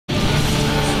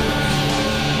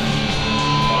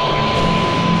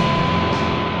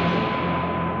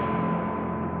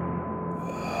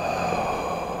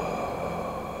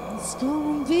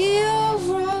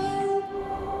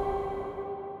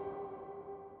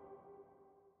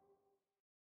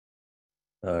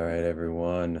All right,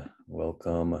 everyone.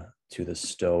 Welcome to the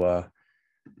Stoa.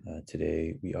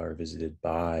 Today we are visited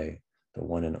by the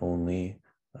one and only,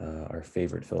 our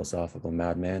favorite philosophical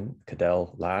madman,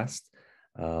 Cadell Last.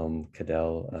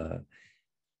 Cadell,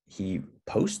 he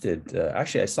posted,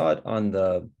 actually I saw it on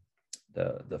the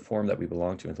forum that we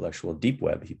belong to, Intellectual Deep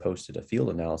Web. He posted a field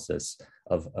analysis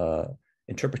of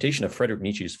interpretation of Friedrich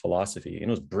Nietzsche's philosophy. And it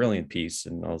was a brilliant piece,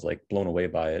 and I was like blown away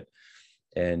by it.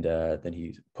 And then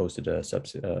he posted a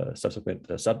subsequent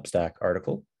Substack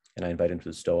article, and I invited him to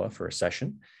the Stoa for a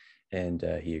session, and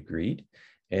he agreed.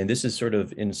 And this is sort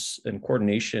of in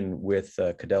coordination with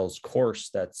Cadell's course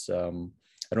that's, I don't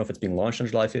know if it's being launched on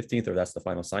July 15th or that's the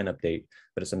final sign-up date,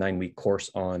 but it's a 9-week course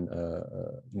on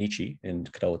Nietzsche, and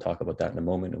Cadell will talk about that in a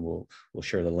moment, and we'll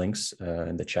share the links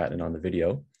in the chat and on the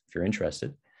video if you're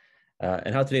interested.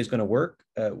 And how today is going to work,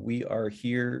 we are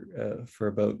here for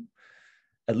about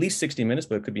at least 60 minutes,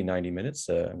 but it could be 90 minutes.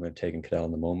 I'm going to take in Cadell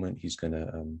in the moment. He's going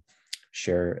to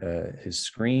share his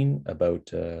screen about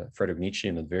Friedrich Nietzsche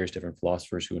and the various different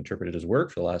philosophers who interpreted his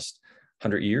work for the last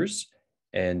 100 years.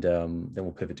 And then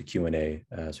we'll pivot to Q&A.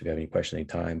 So if you have any questions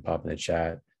anytime, pop in the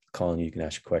chat. Colin, you can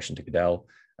ask a question to Cadell,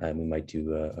 and we might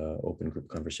do an open group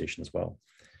conversation as well.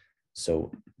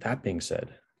 So that being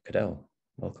said, Cadell,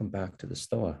 welcome back to the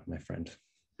Stoa, my friend.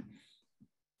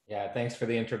 Yeah, thanks for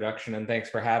the introduction, and thanks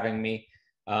for having me.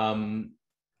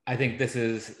 I think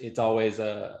it's always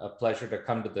a pleasure to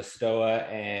come to the Stoa,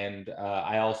 and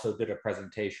I also did a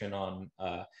presentation on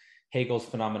Hegel's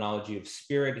phenomenology of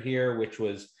spirit here, which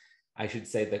was, I should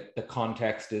say that the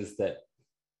context is that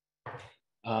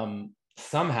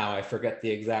somehow I forget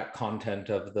the exact content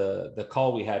of the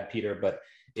call we had, Peter, but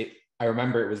I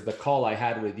remember it was the call I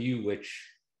had with you, which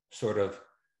sort of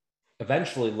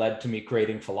eventually led to me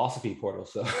creating Philosophy Portal.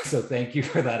 So thank you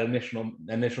for that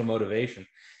initial motivation.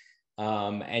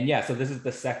 And yeah, so this is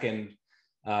the second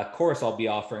course I'll be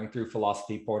offering through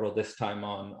Philosophy Portal, this time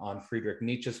on Friedrich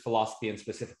Nietzsche's philosophy, and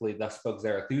specifically Thus Spoke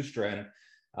Zarathustra. And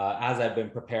as I've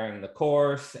been preparing the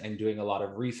course and doing a lot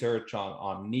of research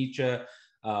on Nietzsche,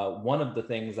 one of the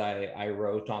things I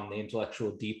wrote on the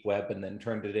Intellectual Deep Web and then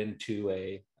turned it into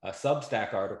a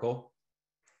Substack article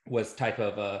was type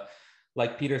of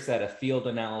like Peter said, a field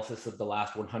analysis of the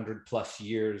last 100 plus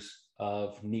years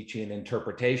of Nietzschean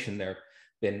interpretation. There have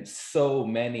been so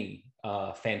many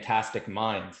fantastic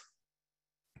minds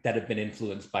that have been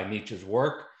influenced by Nietzsche's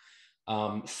work,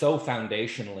 so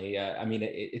foundationally. I mean,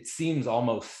 it seems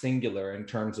almost singular in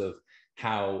terms of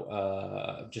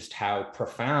how just how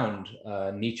profound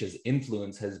Nietzsche's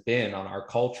influence has been on our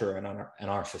culture and on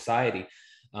our society.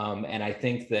 And I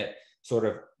think that sort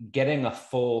of getting a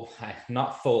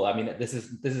not full, I mean, this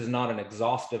is not an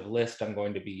exhaustive list I'm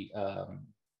going to be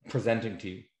presenting to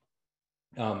you.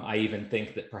 I even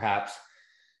think that perhaps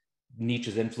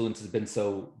Nietzsche's influence has been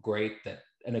so great that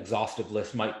an exhaustive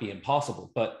list might be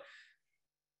impossible. But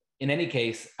in any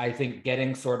case, I think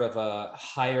getting sort of a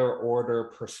higher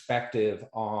order perspective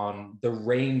on the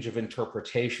range of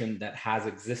interpretation that has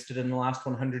existed in the last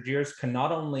 100 years can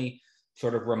not only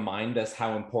sort of remind us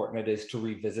how important it is to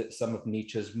revisit some of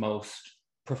Nietzsche's most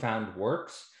profound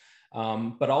works,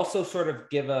 but also sort of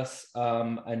give us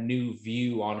a new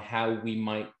view on how we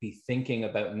might be thinking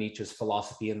about Nietzsche's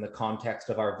philosophy in the context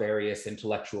of our various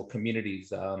intellectual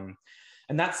communities.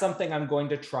 And that's something I'm going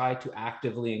to try to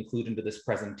actively include into this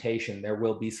presentation. There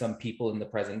will be some people in the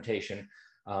presentation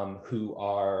who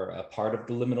are a part of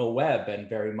the liminal web and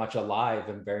very much alive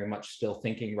and very much still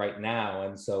thinking right now.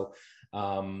 And so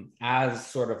as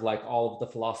sort of like all of the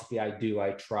philosophy I do,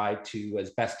 I try to,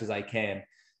 as best as I can,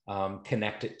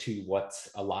 connect it to what's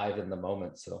alive in the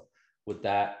moment. So with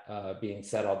that being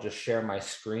said, I'll just share my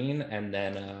screen, and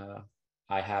then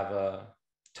I have a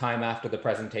time after the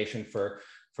presentation for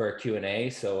a Q&A.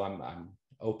 So I'm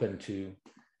open to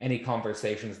any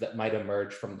conversations that might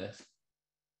emerge from this.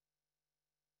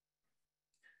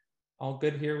 All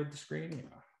good here with the screen?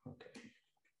 Yeah. Okay.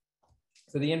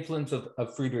 So the influence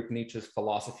of Friedrich Nietzsche's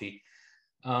philosophy.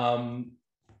 And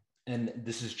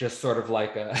this is just sort of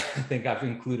like I think I've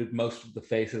included most of the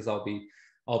faces I'll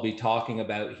be talking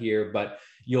about here, but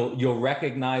you'll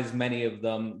recognize many of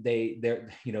them. They're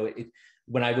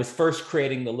when I was first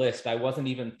creating the list, I wasn't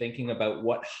even thinking about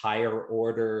what higher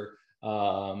order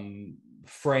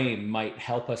frame might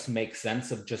help us make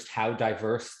sense of just how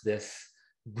diverse this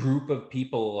group of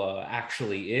people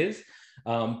actually is.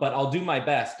 But I'll do my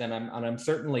best, and I'm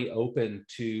certainly open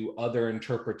to other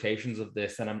interpretations of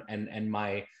this, and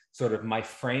my sort of my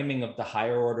framing of the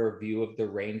higher order view of the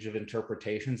range of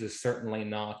interpretations is certainly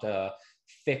not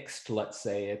fixed. Let's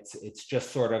say it's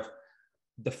just sort of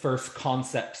the first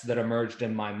concepts that emerged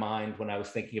in my mind when I was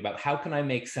thinking about how can I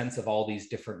make sense of all these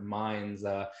different minds?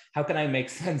 How can I make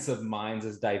sense of minds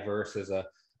as diverse as a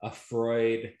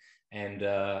Freud and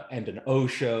an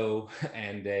Osho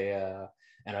and a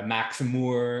Max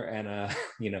Moore and a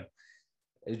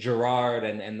Girard,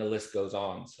 and the list goes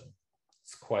on. So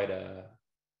it's quite a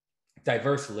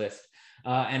diverse list.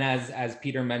 And as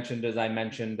Peter mentioned, as I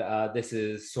mentioned, this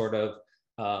is sort of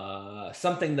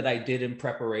something that I did in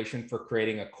preparation for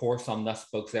creating a course on Thus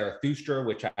Spoke Zarathustra,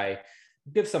 which I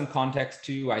give some context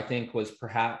to, I think was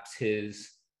perhaps his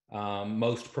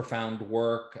most profound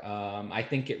work. I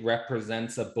think it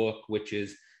represents a book which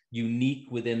is unique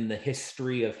within the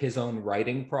history of his own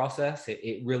writing process.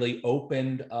 It really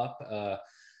opened up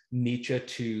Nietzsche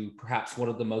to perhaps one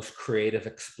of the most creative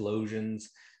explosions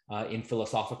in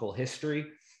philosophical history.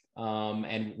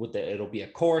 And it'll be a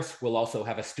course. We'll also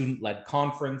have a student-led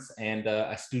conference and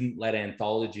a student-led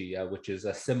anthology, which is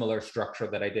a similar structure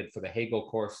that I did for the Hegel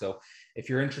course. So if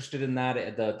you're interested in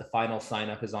that, the final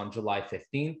sign-up is on July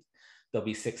 15th. There'll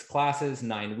be 6 classes,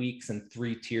 9 weeks, and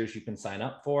 3 tiers you can sign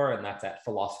up for, and that's at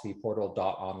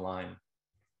philosophyportal.online.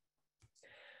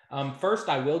 First,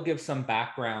 I will give some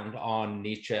background on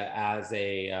Nietzsche as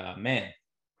a man.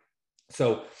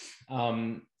 So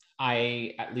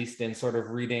I, at least in sort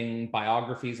of reading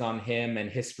biographies on him and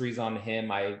histories on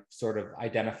him, I sort of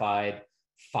identified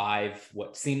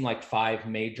what seemed like 5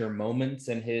 major moments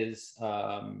in his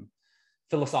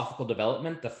philosophical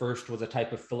development. The first was a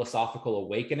type of philosophical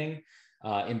awakening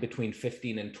in between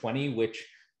 15 and 20, which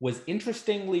was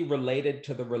interestingly related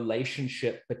to the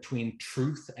relationship between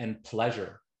truth and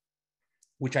pleasure,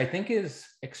 which I think is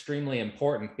extremely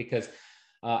important because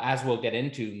as we'll get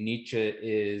into, Nietzsche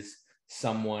is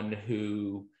someone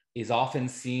who is often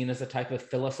seen as a type of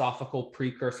philosophical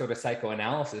precursor to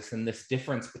psychoanalysis. And this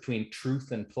difference between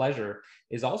truth and pleasure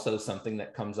is also something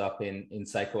that comes up in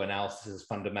psychoanalysis as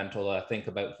fundamental. Think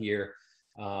about here,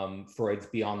 Freud's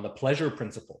Beyond the Pleasure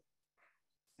Principle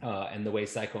and the way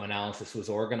psychoanalysis was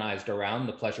organized around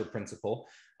the pleasure principle,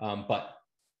 but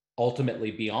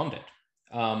ultimately beyond it.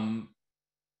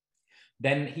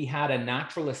 Then he had a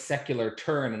naturalist secular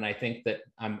turn, and I think that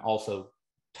I'm also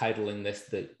titling this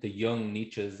the young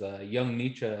Nietzsche's young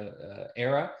Nietzsche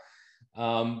era.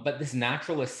 But this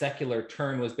naturalist secular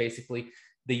turn was basically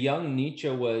the young Nietzsche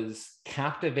was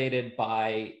captivated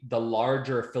by the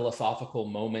larger philosophical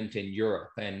moment in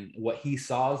Europe. And what he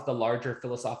saw as the larger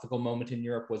philosophical moment in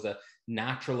Europe was a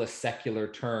naturalist secular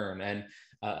turn and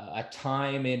a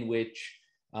time in which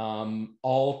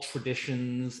all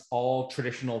traditions, all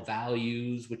traditional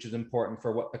values, which is important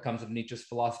for what becomes of Nietzsche's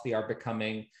philosophy, are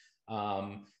becoming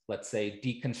let's say,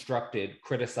 deconstructed,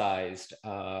 criticized,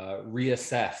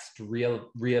 reassessed,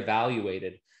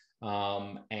 reevaluated,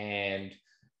 and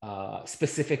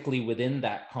specifically within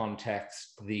that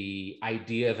context, the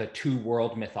idea of a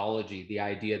two-world mythology, the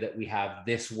idea that we have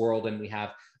this world and we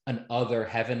have an other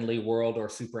heavenly world or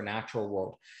supernatural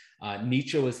world.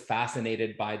 Nietzsche was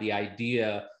fascinated by the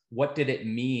idea, what did it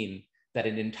mean that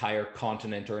an entire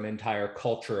continent or an entire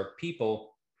culture of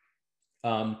people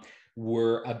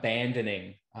were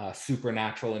abandoning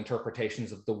supernatural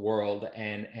interpretations of the world,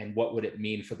 and what would it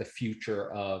mean for the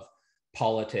future of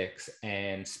politics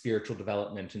and spiritual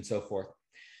development and so forth.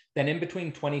 Then in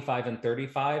between 25 and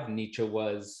 35, Nietzsche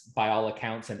was, by all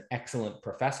accounts, an excellent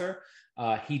professor.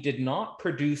 He did not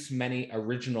produce many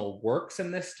original works in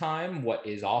this time. What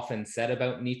is often said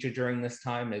about Nietzsche during this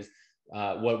time is,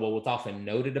 what's often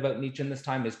noted about Nietzsche in this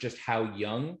time is just how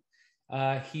young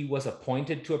he was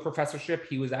appointed to a professorship.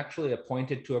 He was actually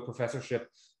appointed to a professorship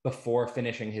before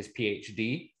finishing his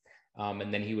PhD,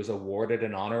 and then he was awarded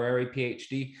an honorary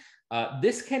PhD.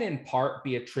 This can in part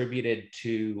be attributed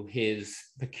to his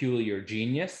peculiar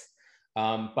genius,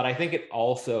 but I think it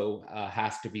also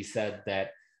has to be said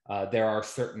that there are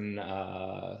certain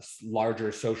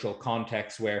larger social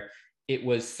contexts where it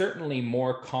was certainly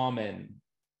more common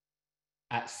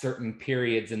at certain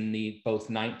periods in the both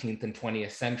 19th and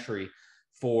 20th century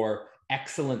for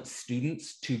excellent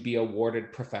students to be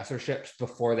awarded professorships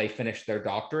before they finish their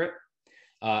doctorate.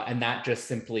 And that just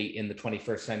simply in the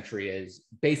 21st century is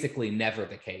basically never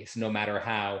the case, no matter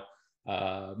how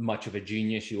much of a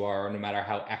genius you are, or no matter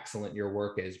how excellent your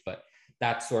work is. But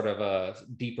that's sort of a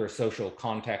deeper social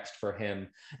context for him.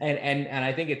 And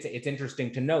I think it's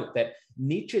interesting to note that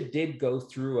Nietzsche did go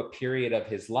through a period of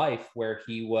his life where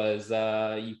he was,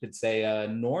 you could say, a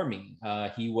normie.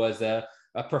 He was a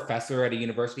professor at a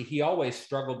university. He always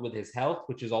struggled with his health,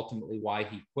 which is ultimately why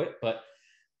he quit. But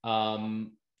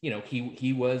you know,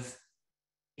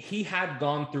 he had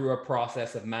gone through a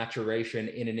process of maturation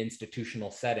in an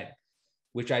institutional setting.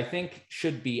 which I think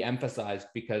should be emphasized,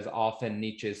 because often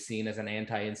Nietzsche is seen as an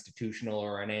anti-institutional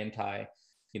or an anti,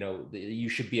 you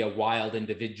should be a wild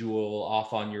individual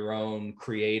off on your own,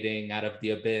 creating out of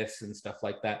the abyss and stuff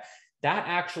like that. That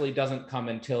actually doesn't come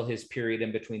until his period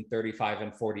in between 35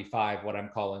 and 45, what I'm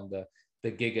calling the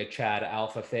Giga Chad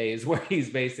alpha phase, where he's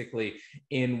basically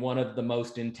in one of the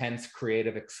most intense,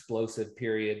 creative, explosive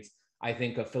periods, I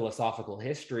think, of philosophical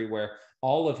history, where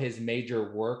all of his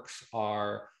major works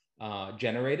are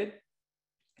generated.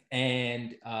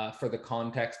 And for the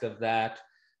context of that,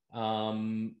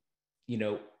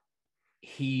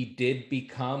 he did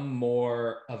become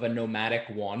more of a nomadic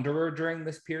wanderer during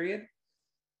this period.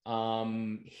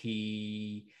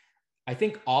 He, I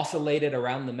think, oscillated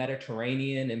around the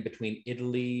Mediterranean in between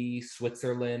Italy,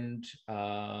 Switzerland,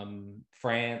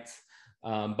 France.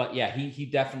 But yeah, he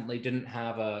definitely didn't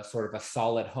have a sort of a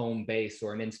solid home base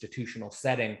or an institutional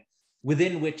setting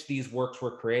within which these works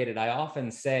were created. I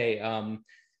often say,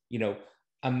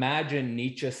 imagine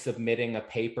Nietzsche submitting a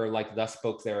paper like Thus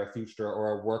Spoke Zarathustra,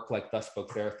 or a work like Thus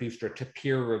Spoke Zarathustra, to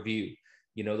peer review.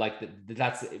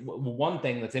 That's one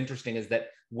thing that's interesting, is that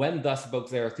when Thus Spoke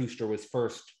Zarathustra was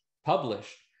first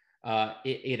published,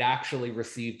 it actually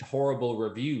received horrible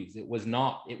reviews. It was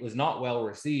not well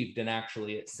received, and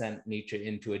actually it sent Nietzsche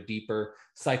into a deeper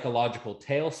psychological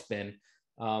tailspin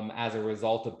as a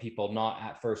result of people not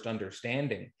at first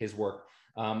understanding his work.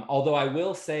 Although I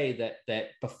will say that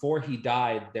before he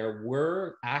died, there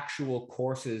were actual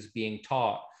courses being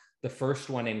taught, the first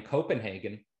one in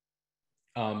Copenhagen,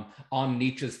 on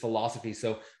Nietzsche's philosophy.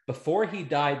 So before he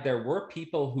died, there were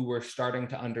people who were starting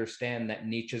to understand that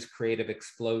Nietzsche's creative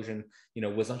explosion, he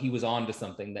was onto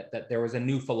something, that there was a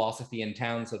new philosophy in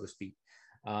town, so to speak.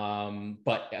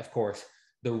 But of course,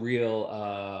 the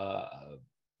real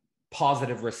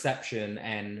positive reception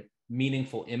and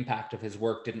meaningful impact of his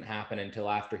work didn't happen until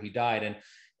after he died.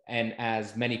 And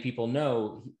as many people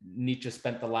know, Nietzsche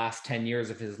spent the last 10 years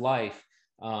of his life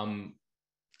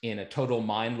in a total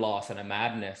mind loss and a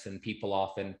madness, and people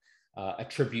often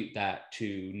attribute that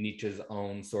to Nietzsche's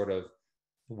own sort of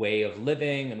way of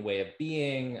living and way of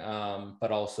being,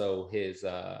 but also his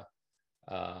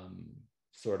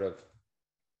sort of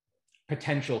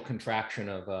potential contraction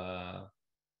of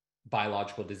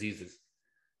biological diseases.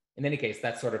 In any case,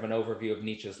 that's sort of an overview of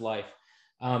Nietzsche's life.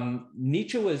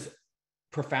 Nietzsche was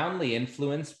profoundly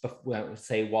influenced,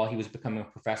 say, while he was becoming a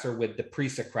professor, with the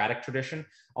pre-Socratic tradition.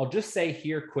 I'll just say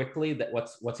here quickly that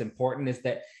what's important is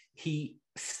that he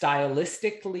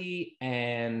stylistically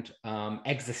and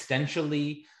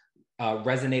existentially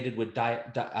resonated with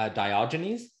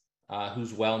Diogenes,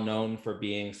 who's well known for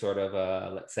being sort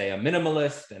of let's say, a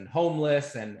minimalist and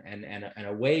homeless and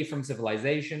away from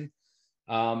civilization.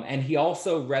 And he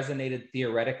also resonated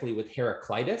theoretically with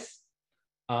Heraclitus.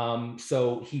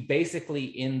 So he basically,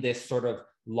 in this sort of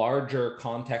larger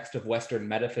context of Western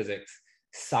metaphysics,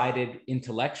 sided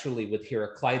intellectually with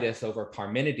Heraclitus over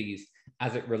Parmenides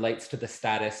as it relates to the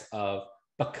status of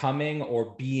becoming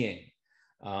or being.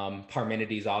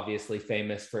 Parmenides obviously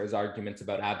famous for his arguments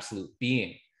about absolute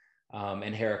being,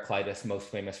 and Heraclitus most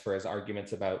famous for his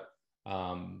arguments about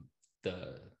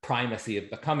the primacy of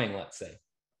becoming, let's say.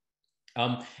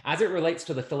 As it relates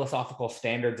to the philosophical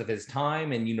standards of his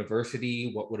time in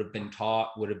university, what would have been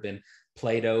taught would have been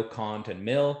Plato, Kant, and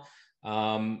Mill.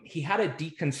 He had a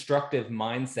deconstructive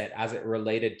mindset as it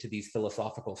related to these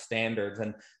philosophical standards.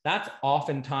 And that's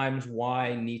oftentimes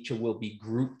why Nietzsche will be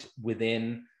grouped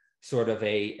within sort of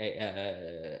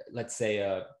let's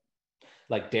say,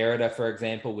 like Derrida, for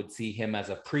example, would see him as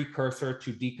a precursor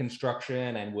to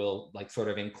deconstruction and will like sort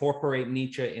of incorporate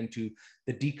Nietzsche into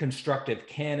the deconstructive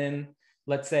canon.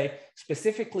 Let's say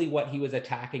specifically what he was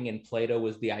attacking in Plato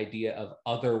was the idea of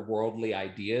otherworldly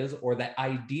ideas, or that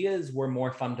ideas were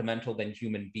more fundamental than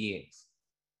human beings.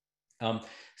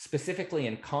 Specifically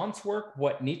in Kant's work,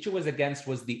 what Nietzsche was against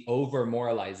was the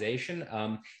over-moralization.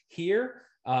 Here,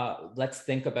 let's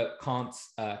think about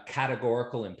Kant's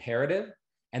categorical imperative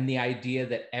and the idea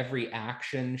that every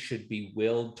action should be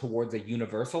willed towards a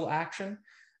universal action.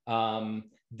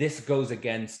 This goes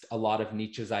against a lot of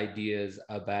Nietzsche's ideas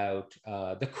about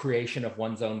the creation of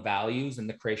one's own values and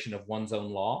the creation of one's own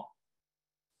law.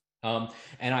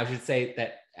 And I should say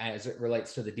that as it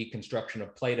relates to the deconstruction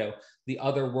of Plato, the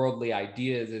otherworldly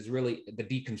ideas is really, the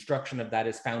deconstruction of that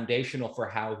is foundational for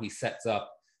how he sets up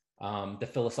the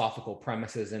philosophical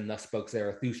premises in Thus Spoke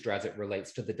Zarathustra as it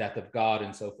relates to the death of God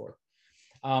and so forth.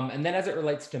 And then as it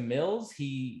relates to Mills,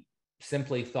 he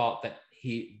simply thought that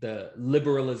the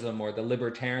liberalism or the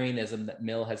libertarianism that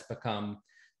Mill has become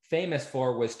famous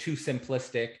for was too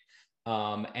simplistic,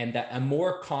 and that a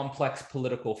more complex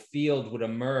political field would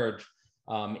emerge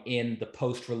in the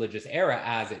post-religious era,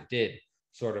 as it did,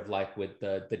 sort of like with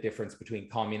the difference between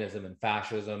communism and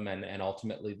fascism, and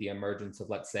ultimately the emergence of,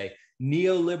 let's say,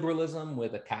 neoliberalism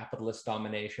with a capitalist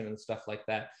domination and stuff like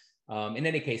that. In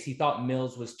any case, he thought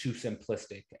Mills was too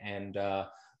simplistic, and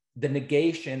the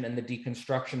negation and the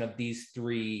deconstruction of these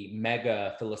three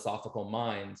mega philosophical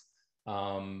minds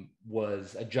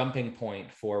was a jumping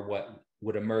point for what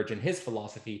would emerge in his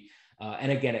philosophy.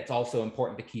 And again, it's also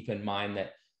important to keep in mind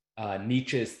that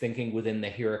Nietzsche is thinking within the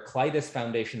Heraclitus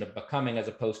foundation of becoming, as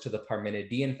opposed to the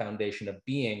Parmenidean foundation of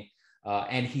being,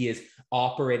 and he is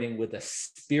operating with a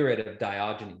spirit of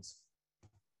Diogenes.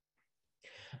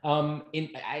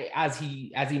 As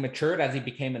he matured, as he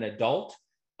became an adult,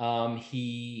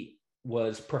 he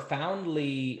was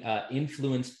profoundly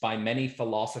influenced by many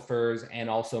philosophers and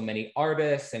also many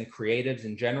artists and creatives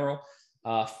in general.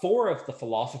 Four of the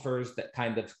philosophers that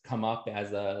kind of come up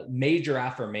as major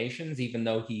affirmations, even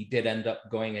though he did end up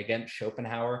going against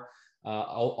Schopenhauer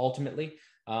ultimately,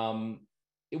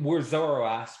 were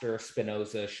Zoroaster,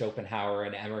 Spinoza, Schopenhauer,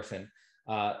 and Emerson.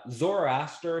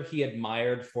 Zoroaster he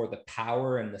admired for the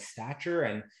power and the stature,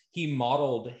 and he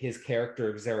modeled his character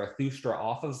of Zarathustra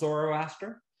off of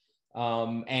Zoroaster.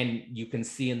 And you can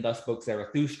see in Thus Spoke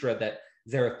Zarathustra that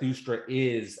Zarathustra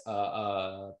is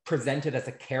presented as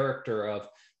a character of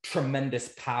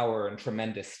tremendous power and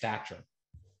tremendous stature.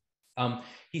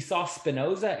 He saw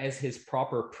Spinoza as his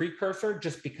proper precursor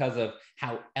just because of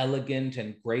how elegant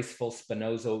and graceful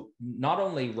Spinoza not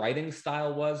only writing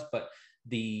style was, but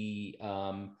the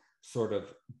sort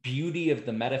of beauty of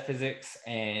the metaphysics.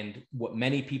 And what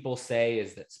many people say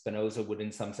is that Spinoza would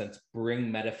in some sense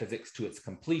bring metaphysics to its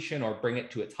completion or bring it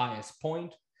to its highest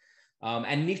point.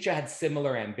 And Nietzsche had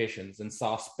similar ambitions and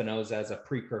saw Spinoza as a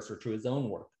precursor to his own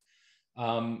work.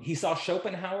 He saw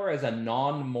Schopenhauer as a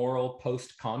non-moral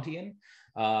post-Kantian.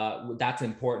 That's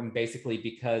important basically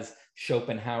because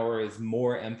Schopenhauer is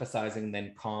more emphasizing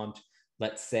than Kant,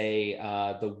 let's say,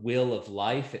 the will of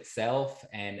life itself,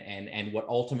 and what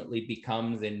ultimately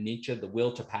becomes in Nietzsche the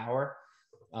will to power.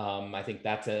 I think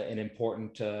that's an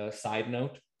important side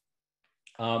note.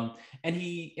 And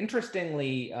he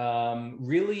interestingly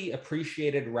really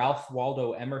appreciated Ralph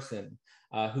Waldo Emerson,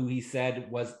 who he said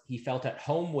he felt at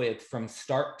home with from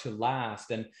start to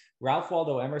last. And Ralph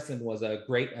Waldo Emerson was a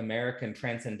great American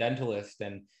transcendentalist,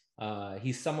 and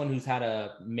he's someone who's had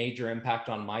a major impact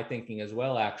on my thinking as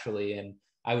well, actually. And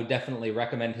I would definitely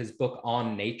recommend his book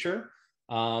On Nature.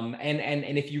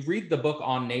 And if you read the book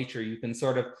On Nature, you can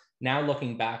sort of, now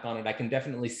looking back on it, I can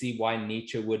definitely see why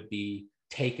Nietzsche would be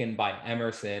taken by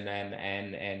Emerson,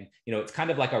 and you know, it's kind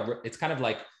of like a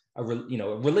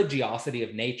religiosity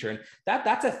of nature, and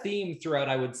that's a theme throughout,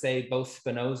 I would say, both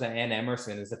Spinoza and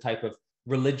Emerson, is a type of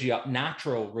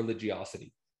natural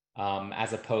religiosity,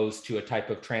 as opposed to a type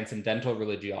of transcendental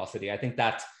religiosity. I think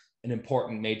that's an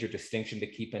important major distinction to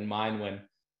keep in mind when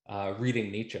reading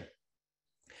Nietzsche.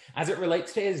 As it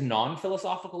relates to his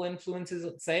non-philosophical influences,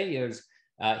 let's say,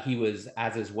 he was,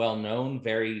 as is well known,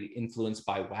 very influenced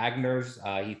by Wagner's.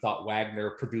 He thought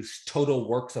Wagner produced total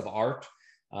works of art,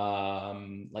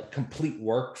 like complete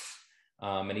works,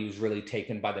 and he was really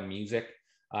taken by the music.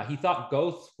 He thought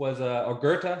Goethe was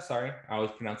Goethe, sorry, I always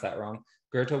pronounce that wrong.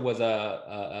 Goethe was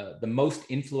the most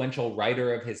influential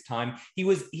writer of his time. He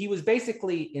was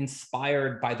basically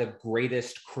inspired by the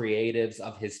greatest creatives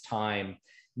of his time.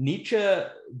 Nietzsche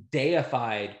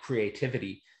deified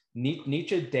creativity.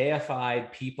 Nietzsche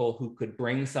deified people who could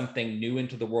bring something new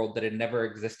into the world that had never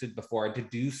existed before, and to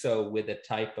do so with a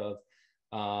type of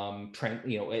not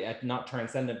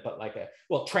transcendent, but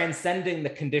transcending the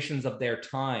conditions of their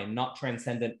time, not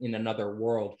transcendent in another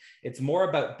world. It's more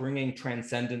about bringing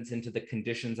transcendence into the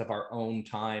conditions of our own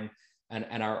time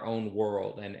and our own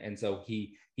world. And so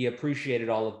he appreciated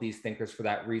all of these thinkers for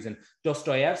that reason.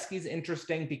 Dostoevsky's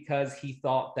interesting because he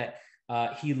thought that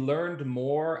he learned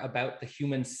more about the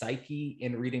human psyche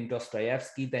in reading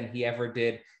Dostoevsky than he ever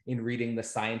did in reading the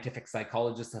scientific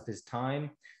psychologists of his time.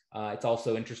 It's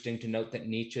also interesting to note that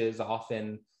Nietzsche is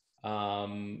often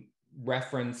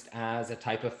referenced as a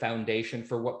type of foundation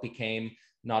for what became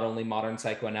not only modern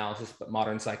psychoanalysis, but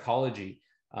modern psychology.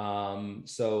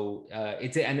 It's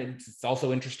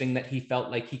also interesting that he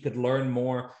felt like he could learn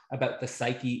more about the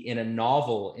psyche in a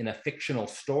novel, in a fictional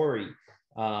story,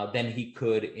 than he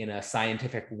could in a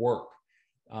scientific work,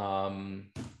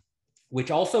 which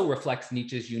also reflects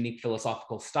Nietzsche's unique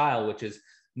philosophical style, which is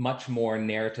much more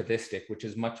narrativistic,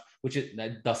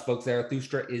 Thus Spoke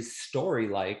Zarathustra is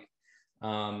story-like.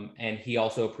 And he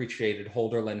also appreciated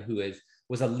Hölderlin, who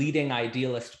was a leading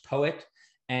idealist poet.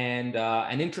 And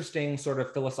an interesting sort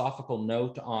of philosophical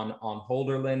note on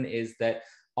Hölderlin is that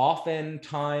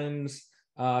oftentimes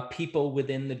people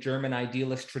within the German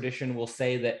idealist tradition will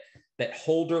say that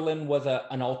Hölderlin was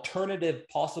an alternative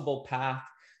possible path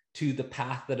to the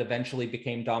path that eventually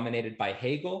became dominated by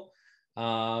Hegel.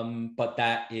 But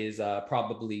that is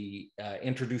probably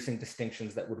introducing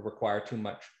distinctions that would require too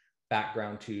much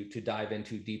background to dive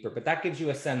into deeper. But that gives you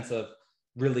a sense of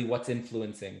really what's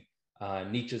influencing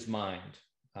Nietzsche's mind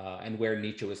and where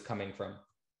Nietzsche was coming from.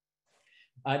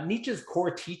 Nietzsche's core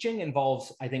teaching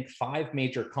involves, I think, 5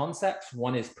 major concepts.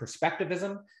 One is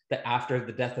perspectivism, that after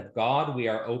the death of God, we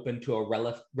are open to a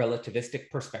relativistic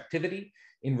perspectivity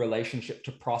in relationship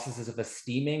to processes of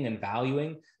esteeming and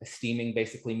valuing. Esteeming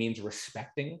basically means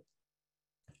respecting.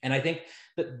 And I think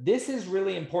that this is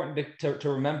really important to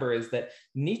remember, is that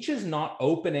Nietzsche's not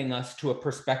opening us to a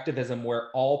perspectivism where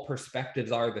all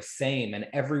perspectives are the same and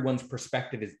everyone's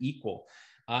perspective is equal.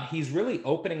 He's really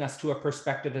opening us to a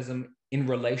perspectivism in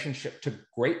relationship to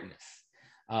greatness,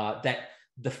 that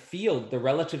the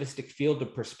relativistic field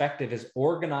of perspective is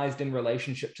organized in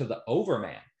relationship to the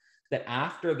overman, that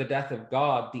after the death of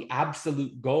God, the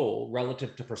absolute goal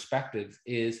relative to perspectives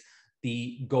is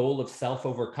the goal of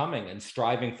self-overcoming and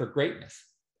striving for greatness.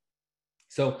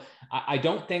 So I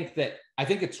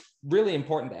think it's really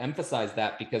important to emphasize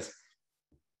that, because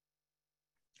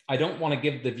I don't want to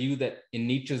give the view that in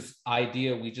Nietzsche's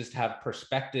idea, we just have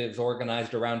perspectives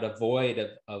organized around a void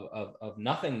of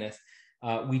nothingness.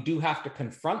 We do have to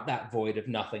confront that void of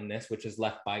nothingness, which is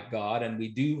left by God. And we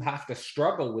do have to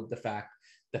struggle with the fact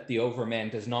that the overman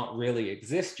does not really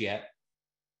exist yet.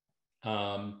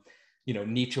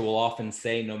 Nietzsche will often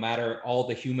say, no matter all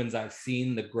the humans I've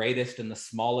seen, the greatest and the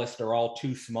smallest are all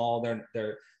too small.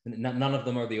 None of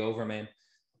them are the overman.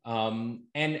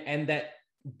 And that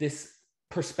this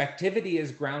perspectivity is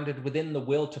grounded within the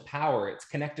will to power. It's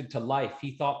connected to life.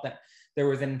 He thought that there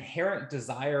was an inherent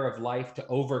desire of life to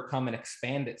overcome and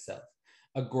expand itself,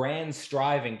 a grand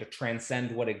striving to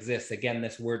transcend what exists. Again,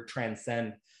 this word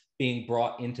transcend being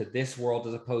brought into this world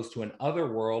as opposed to an other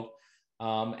world.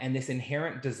 And this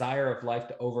inherent desire of life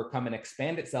to overcome and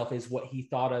expand itself is what he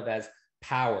thought of as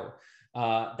power.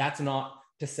 That's not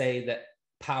to say that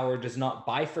power does not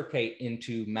bifurcate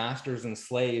into masters and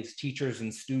slaves, teachers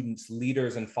and students,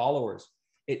 leaders and followers.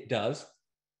 It does.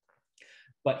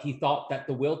 But he thought that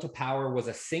the will to power was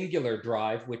a singular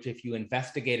drive, which if you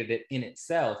investigated it in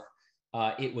itself,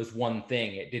 it was one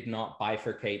thing. It did not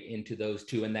bifurcate into those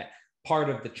two. And that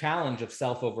part of the challenge of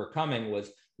self-overcoming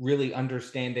was really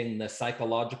understanding the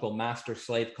psychological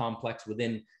master-slave complex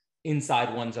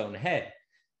inside one's own head.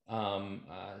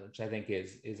 Which I think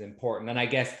is important. And I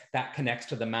guess that connects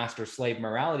to the master-slave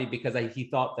morality, because he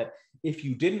thought that if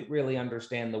you didn't really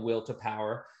understand the will to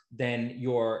power, then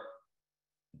your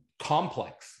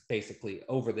complex, basically,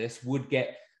 over this would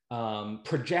get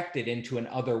projected into an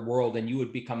other world, and you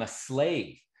would become a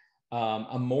slave,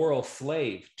 a moral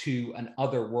slave to an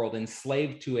other world,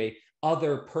 enslaved to a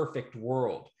other perfect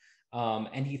world.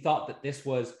 And he thought that this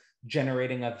was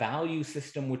generating a value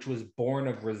system which was born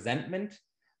of resentment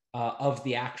of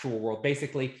the actual world.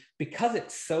 Basically, because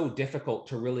it's so difficult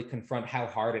to really confront how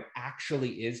hard it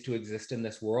actually is to exist in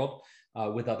this world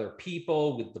with other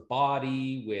people, with the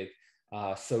body, with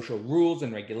social rules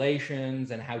and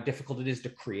regulations, and how difficult it is to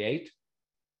create.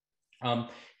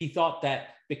 He thought that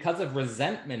because of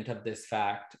resentment of this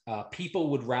fact, people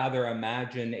would rather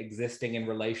imagine existing in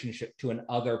relationship to an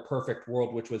other perfect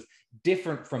world, which was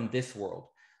different from this world.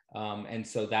 And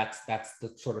so that's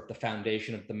the sort of the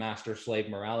foundation of the master-slave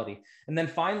morality. And then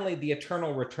finally, the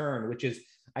eternal return, which is,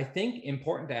 I think,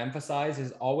 important to emphasize,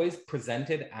 is always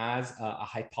presented as a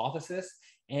hypothesis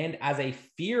and as a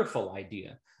fearful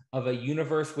idea of a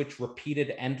universe which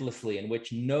repeated endlessly, in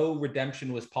which no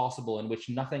redemption was possible, in which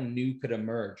nothing new could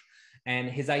emerge. And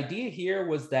his idea here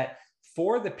was that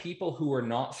for the people who were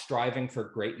not striving for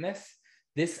greatness,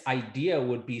 this idea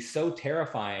would be so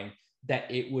terrifying that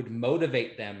it would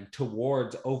motivate them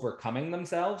towards overcoming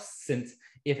themselves, since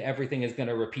if everything is going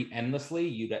to repeat endlessly,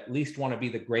 you'd at least want to be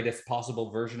the greatest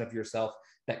possible version of yourself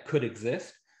that could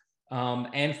exist.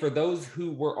 And for those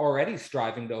who were already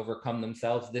striving to overcome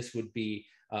themselves, this would be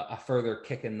a further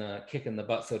kick in the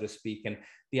butt, so to speak. And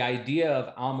the idea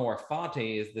of amor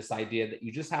fati is this idea that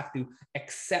you just have to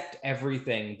accept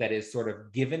everything that is sort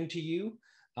of given to you,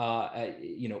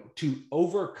 to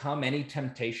overcome any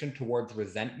temptation towards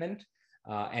resentment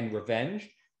and revenge,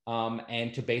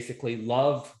 and to basically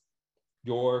love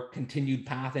your continued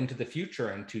path into the future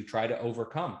and to try to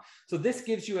overcome. So this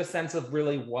gives you a sense of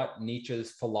really what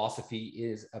Nietzsche's philosophy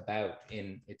is about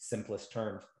in its simplest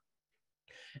terms.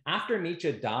 After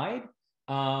Nietzsche died,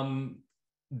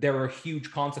 there were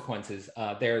huge consequences.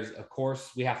 There's, of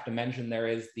course, we have to mention there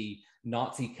is the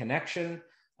Nazi connection.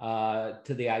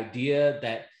 to the idea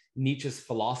that Nietzsche's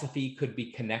philosophy could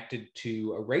be connected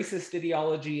to a racist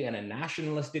ideology and a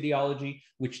nationalist ideology,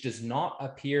 which does not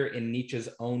appear in Nietzsche's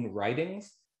own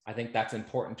writings. I think that's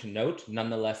important to note.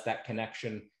 Nonetheless, that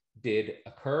connection did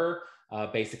occur.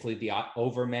 Basically, the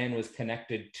overman was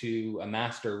connected to a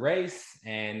master race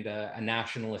and a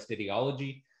nationalist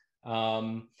ideology.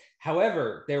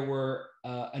 However, there were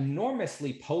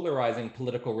enormously polarizing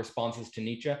political responses to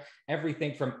Nietzsche,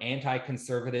 everything from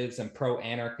anti-conservatives and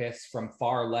pro-anarchists, from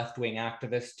far left-wing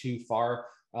activists to far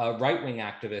right-wing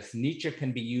activists. Nietzsche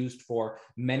can be used for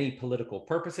many political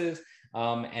purposes,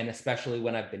 and especially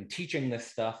when I've been teaching this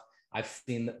stuff, I've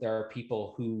seen that there are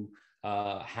people who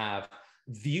have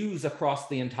views across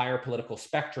the entire political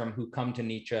spectrum who come to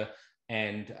Nietzsche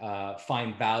and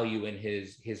find value in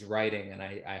his writing. And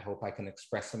I hope I can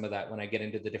express some of that when I get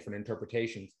into the different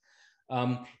interpretations.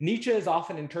 Nietzsche is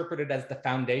often interpreted as the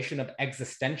foundation of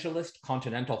existentialist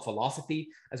continental philosophy,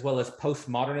 as well as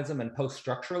postmodernism and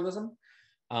post-structuralism.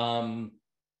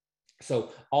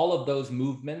 So all of those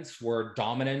movements were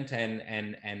dominant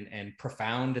and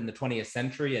profound in the 20th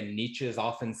century, and Nietzsche is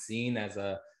often seen as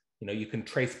a, you can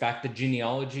trace back the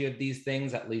genealogy of these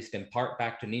things, at least in part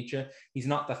back to Nietzsche. He's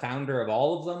not the founder of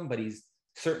all of them, but he's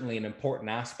certainly an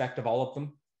important aspect of all of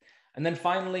them. And then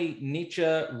finally,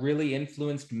 Nietzsche really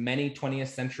influenced many 20th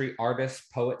century artists,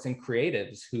 poets, and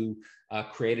creatives who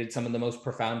created some of the most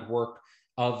profound work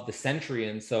of the century.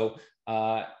 And so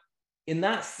in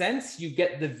that sense, you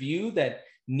get the view that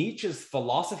Nietzsche's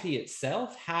philosophy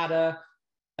itself had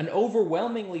an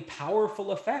overwhelmingly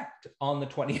powerful effect on the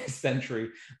 20th century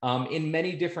in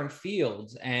many different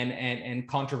fields, and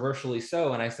controversially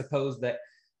so. And I suppose that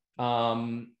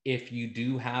if you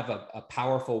do have a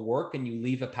powerful work and you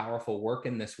leave a powerful work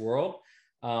in this world,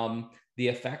 the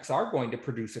effects are going to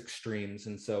produce extremes.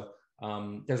 And so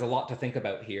there's a lot to think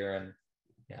about here. And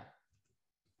yeah.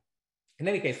 In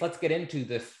any case, let's get into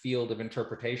this field of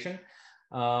interpretation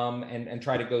and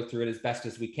try to go through it as best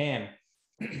as we can.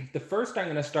 The first I'm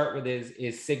going to start with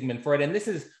is Sigmund Freud. And this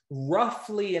is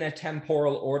roughly in a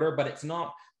temporal order, but it's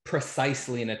not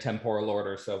precisely in a temporal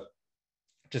order. So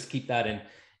just keep that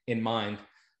in mind.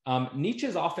 Nietzsche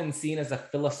is often seen as a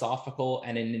philosophical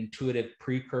and an intuitive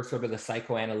precursor to the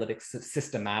psychoanalytic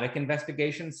systematic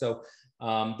investigation. So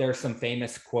there are some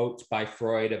famous quotes by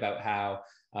Freud about how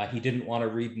he didn't want to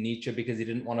read Nietzsche because he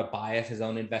didn't want to bias his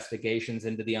own investigations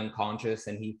into the unconscious.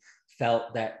 And he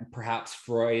felt that perhaps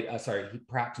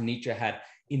perhaps Nietzsche had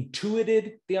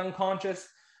intuited the unconscious,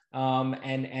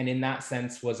 and in that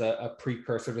sense was a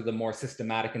precursor to the more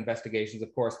systematic investigations.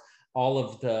 Of course, all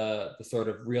of the sort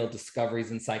of real discoveries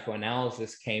in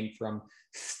psychoanalysis came from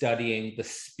studying the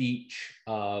speech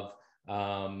of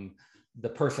the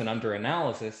person under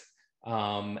analysis,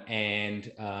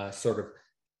 and sort of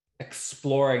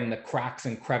exploring the cracks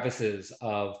and crevices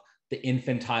of the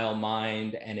infantile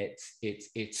mind and its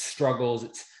struggles,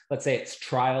 its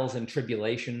trials and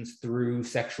tribulations through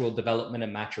sexual development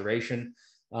and maturation.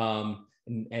 And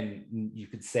you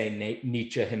could say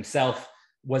Nietzsche himself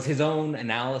was his own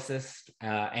analyst,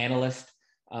 and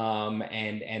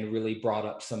really brought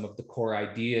up some of the core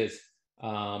ideas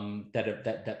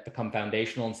that become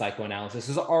foundational in psychoanalysis.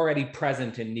 Is already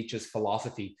present in Nietzsche's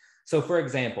philosophy. So, for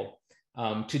example,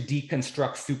 to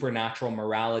deconstruct supernatural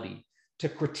morality, to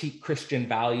critique Christian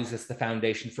values as the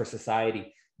foundation for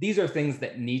society. These are things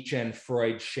that Nietzsche and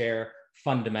Freud share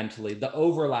fundamentally. The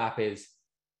overlap is,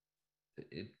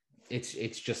 it's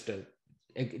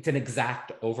an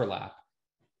exact overlap.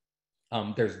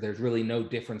 There's really no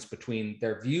difference between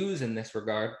their views in this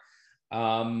regard.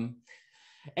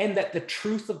 And that the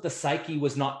truth of the psyche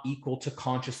was not equal to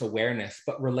conscious awareness,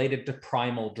 but related to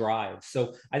primal drive.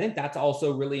 So I think that's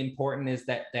also really important, is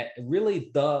that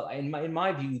really in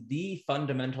my view, the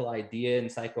fundamental idea in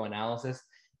psychoanalysis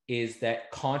is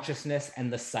that consciousness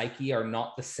and the psyche are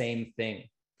not the same thing,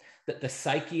 that the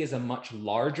psyche is a much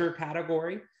larger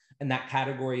category, and that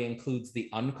category includes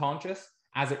the unconscious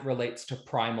as it relates to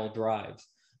primal drives.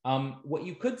 What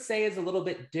you could say is a little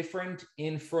bit different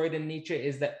in Freud and Nietzsche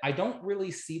is that I don't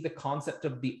really see the concept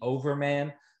of the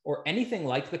overman or anything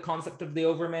like the concept of the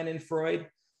overman in Freud,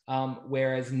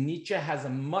 whereas Nietzsche has a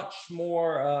much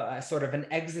more sort of an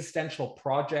existential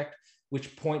project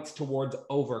which points towards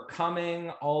overcoming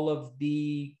all of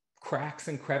the cracks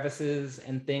and crevices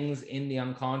and things in the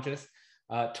unconscious,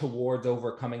 towards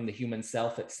overcoming the human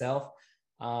self itself.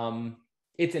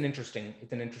 It's an interesting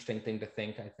thing to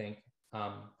think, I think.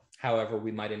 However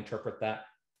we might interpret that.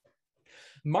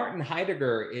 Martin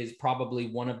Heidegger is probably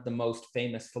one of the most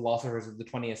famous philosophers of the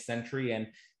 20th century, and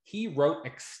he wrote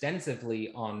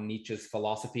extensively on Nietzsche's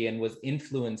philosophy and was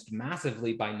influenced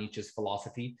massively by Nietzsche's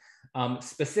philosophy,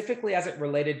 specifically as it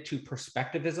related to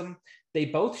perspectivism. They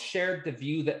both shared the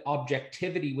view that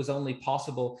objectivity was only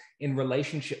possible in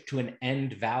relationship to an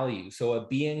end value, so a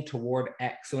being toward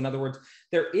X. So in other words,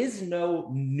 there is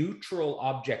no neutral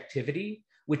objectivity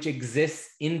which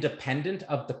exists independent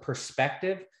of the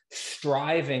perspective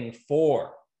striving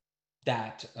for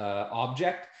that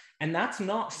object. And that's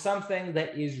not something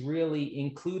that is really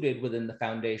included within the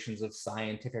foundations of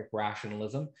scientific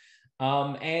rationalism.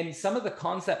 And some of the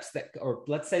concepts that, or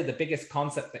let's say the biggest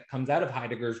concept that comes out of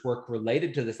Heidegger's work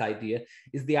related to this idea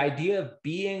is the idea of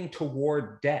being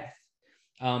toward death.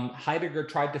 Heidegger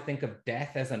tried to think of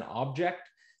death as an object,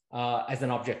 as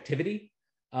an objectivity,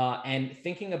 and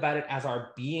thinking about it as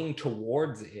our being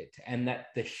towards it, and that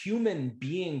the human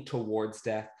being towards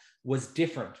death was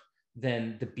different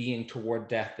than the being toward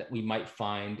death that we might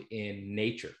find in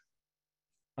nature.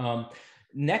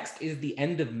 Next is the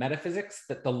end of metaphysics,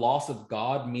 that the loss of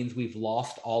God means we've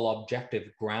lost all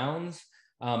objective grounds,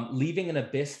 leaving an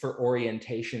abyss for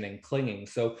orientation and clinging.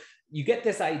 So you get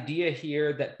this idea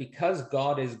here that because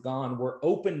God is gone, we're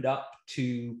opened up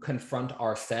to confront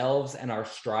ourselves and our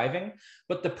striving.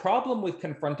 But the problem with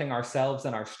confronting ourselves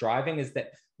and our striving is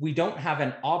that we don't have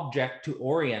an object to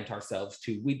orient ourselves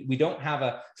to. We don't have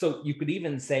a, so you could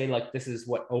even say like this is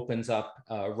what opens up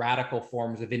radical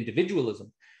forms of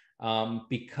individualism,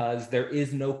 because there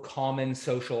is no common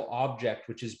social object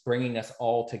which is bringing us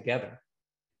all together.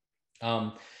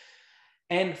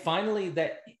 And finally,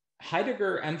 that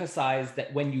Heidegger emphasized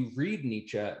that when you read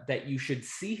Nietzsche, that you should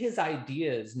see his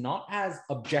ideas not as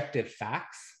objective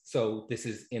facts. So this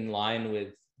is in line with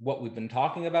what we've been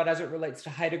talking about as it relates to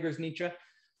Heidegger's Nietzsche,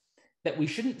 that we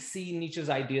shouldn't see Nietzsche's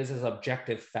ideas as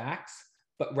objective facts,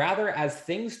 but rather as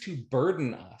things to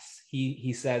burden us.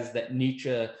 He says that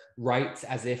Nietzsche writes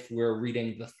as if we're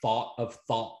reading the thought of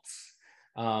thoughts.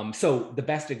 So the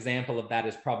best example of that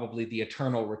is probably the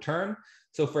eternal return.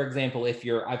 So for example,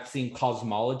 I've seen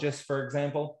cosmologists, for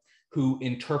example, who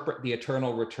interpret the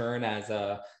eternal return as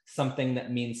something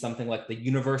that means something like the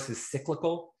universe is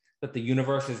cyclical, that the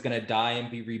universe is going to die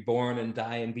and be reborn and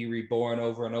die and be reborn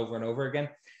over and over and over again.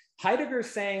 Heidegger's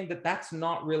saying that that's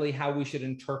not really how we should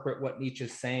interpret what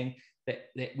Nietzsche's saying, that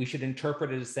we should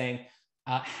interpret it as saying,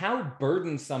 how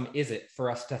burdensome is it for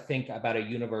us to think about a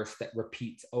universe that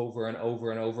repeats over and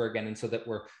over and over again, and so that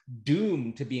we're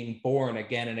doomed to being born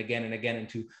again and again and again, and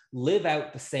to live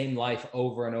out the same life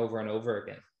over and over and over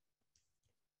again.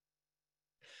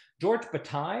 George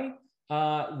Bataille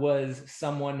was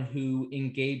someone who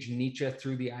engaged Nietzsche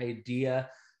through the idea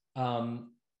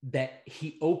that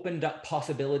he opened up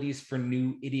possibilities for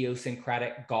new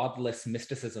idiosyncratic godless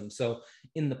mysticism. So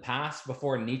in the past,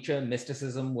 before Nietzsche,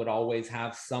 mysticism would always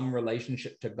have some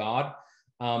relationship to God.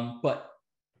 But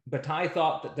Bataille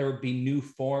thought that there would be new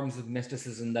forms of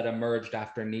mysticism that emerged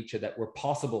after Nietzsche that were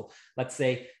possible. Let's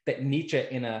say that Nietzsche,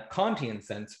 in a Kantian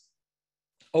sense,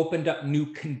 opened up new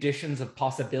conditions of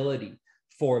possibility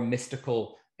for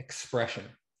mystical expression.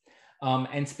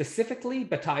 And specifically,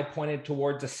 Bataille pointed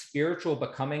towards a spiritual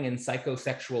becoming in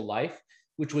psychosexual life,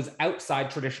 which was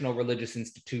outside traditional religious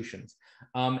institutions.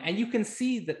 And you can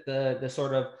see that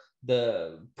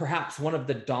perhaps one of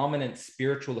the dominant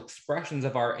spiritual expressions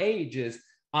of our age is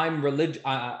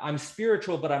I'm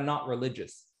spiritual, but I'm not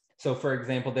religious. So for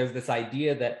example, there's this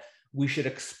idea that we should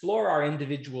explore our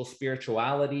individual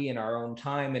spirituality in our own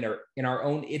time, in our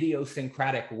own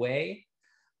idiosyncratic way.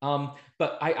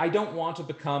 But I don't want to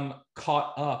become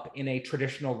caught up in a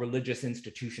traditional religious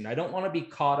institution. I don't want to be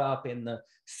caught up in the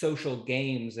social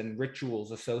games and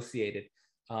rituals associated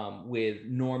with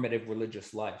normative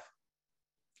religious life.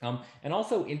 And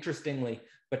also, interestingly,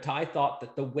 Bataille thought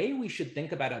that the way we should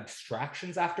think about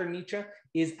abstractions after Nietzsche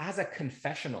is as a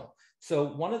confessional. So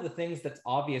one of the things that's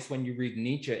obvious when you read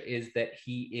Nietzsche is that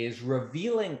he is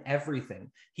revealing everything.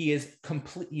 He is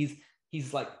complete.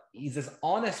 He's as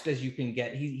honest as you can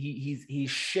get. He's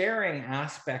sharing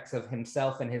aspects of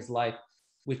himself and his life,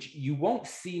 which you won't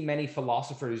see many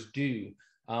philosophers do.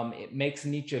 It makes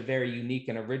Nietzsche very unique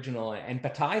and original. And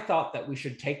Bataille thought that we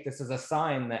should take this as a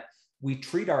sign that we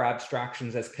treat our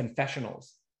abstractions as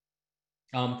confessionals.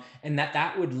 And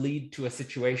that would lead to a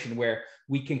situation where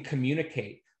we can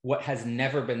communicate what has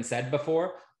never been said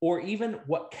before, or even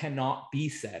what cannot be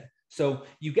said. So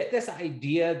you get this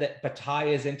idea that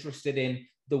Bataille is interested in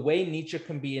the way Nietzsche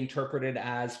can be interpreted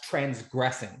as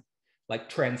transgressing, like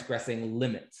transgressing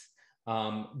limits,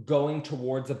 going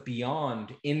towards a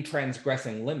beyond in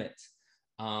transgressing limits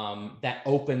that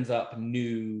opens up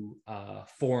new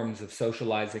forms of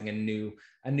socializing and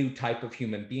a new type of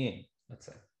human being, let's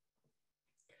say.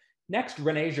 Next,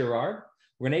 René Girard.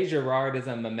 René Girard is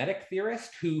a mimetic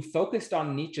theorist who focused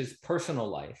on Nietzsche's personal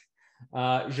life.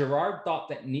 Girard thought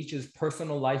that Nietzsche's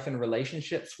personal life and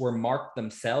relationships were marked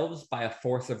themselves by a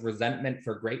force of resentment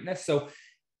for greatness. So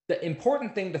the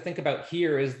important thing to think about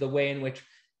here is the way in which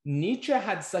Nietzsche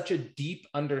had such a deep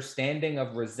understanding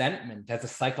of resentment as a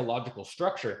psychological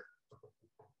structure,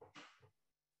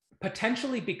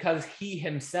 potentially because he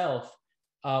himself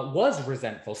was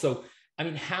resentful. So, I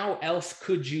mean, how else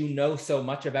could you know so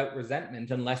much about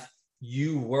resentment unless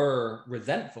you were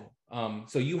resentful?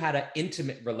 So you had an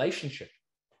intimate relationship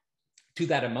to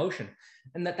that emotion,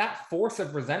 and that force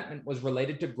of resentment was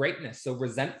related to greatness. So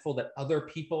resentful that other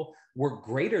people were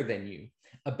greater than you,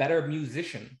 a better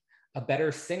musician, a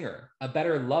better singer, a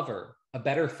better lover, a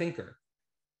better thinker,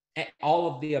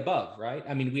 all of the above, right?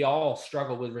 I mean, we all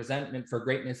struggle with resentment for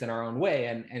greatness in our own way.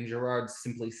 And Girard's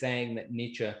simply saying that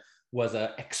Nietzsche was an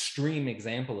extreme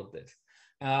example of this.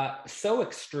 So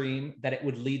extreme that it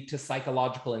would lead to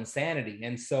psychological insanity.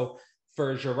 And so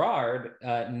for Girard,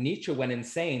 Nietzsche went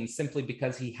insane simply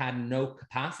because he had no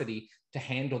capacity to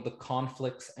handle the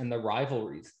conflicts and the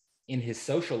rivalries in his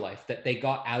social life, that they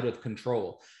got out of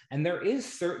control. And there is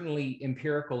certainly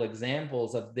empirical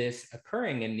examples of this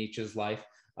occurring in Nietzsche's life.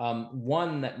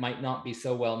 One that might not be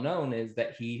so well known is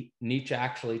that Nietzsche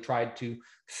actually tried to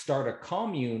start a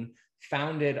commune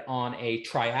founded on a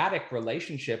triadic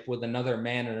relationship with another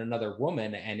man and another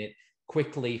woman, and it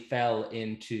quickly fell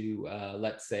into,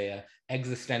 let's say, an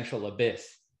existential abyss.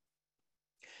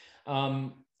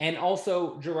 And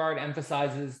also, Girard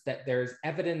emphasizes that there's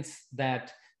evidence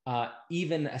that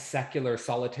even a secular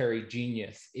solitary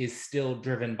genius is still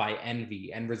driven by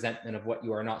envy and resentment of what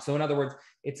you are not. So in other words,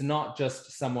 it's not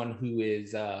just someone who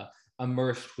is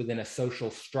immersed within a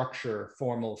social structure,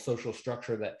 formal social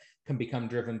structure, that can become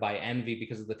driven by envy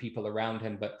because of the people around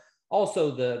him, but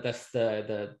also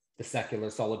the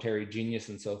secular solitary genius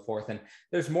and so forth. And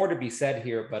there's more to be said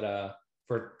here, but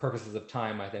for purposes of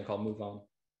time, I think I'll move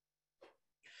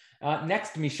on.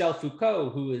 Next, Michel Foucault,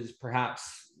 who is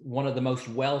perhaps one of the most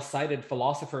well-cited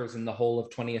philosophers in the whole of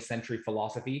 20th century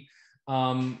philosophy,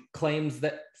 claims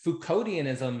that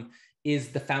Foucauldianism is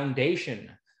the foundation,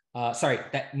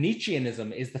 that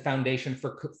Nietzscheanism is the foundation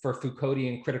for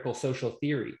Foucauldian critical social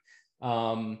theory.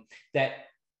 That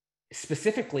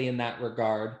specifically in that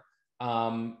regard,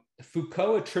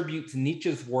 Foucault attributes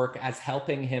Nietzsche's work as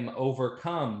helping him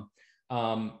overcome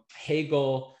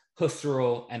Hegel,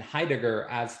 Husserl, and Heidegger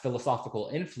as philosophical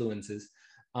influences.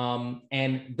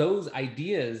 And those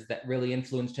ideas that really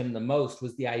influenced him the most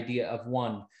was the idea of,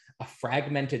 one, a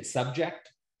fragmented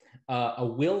subject, a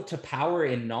will to power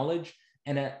in knowledge,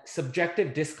 and a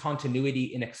subjective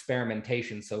discontinuity in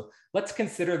experimentation. So let's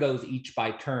consider those each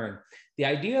by turn. The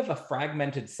idea of a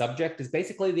fragmented subject is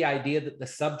basically the idea that the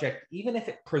subject, even if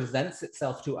it presents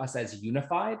itself to us as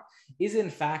unified, is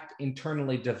in fact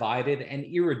internally divided, and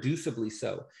irreducibly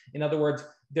so. In other words,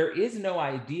 there is no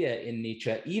idea in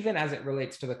Nietzsche, even as it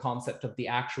relates to the concept of the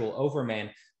actual overman,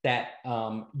 that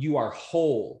you are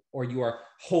whole or you are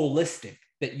holistic,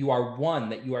 that you are one,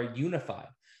 that you are unified.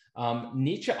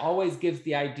 Nietzsche always gives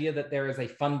the idea that there is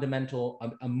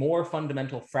a more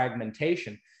fundamental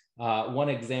fragmentation. One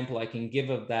example I can give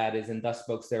of that is in Thus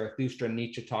Spoke Zarathustra.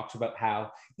 Nietzsche talks about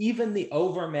how even the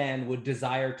overman would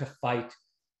desire to fight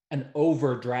an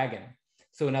over dragon.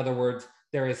 So in other words,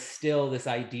 there is still this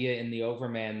idea in the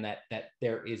overman that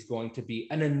there is going to be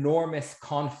an enormous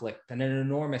conflict and an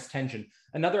enormous tension.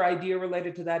 Another idea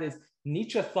related to that is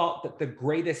Nietzsche thought that the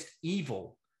greatest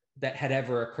evil that had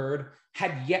ever occurred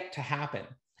had yet to happen,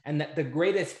 and that the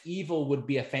greatest evil would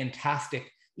be a fantastic,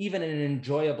 even an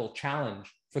enjoyable challenge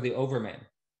for the overman.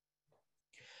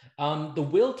 The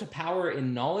will to power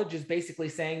in knowledge is basically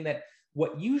saying that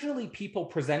what usually people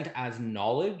present as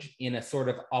knowledge in a sort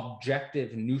of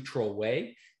objective, neutral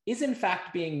way is in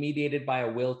fact being mediated by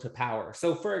a will to power.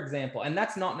 So for example, and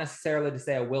that's not necessarily to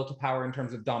say a will to power in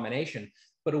terms of domination,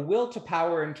 but a will to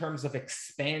power in terms of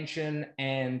expansion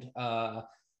and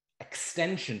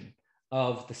extension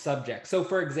of the subject. So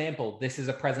for example, this is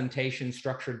a presentation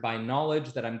structured by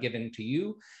knowledge that I'm giving to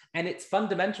you, and it's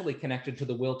fundamentally connected to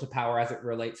the will to power as it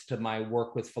relates to my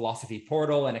work with Philosophy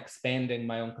Portal and expanding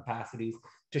my own capacities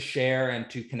to share and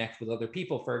to connect with other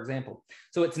people, for example.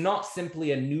 So it's not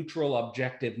simply a neutral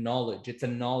objective knowledge, it's a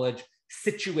knowledge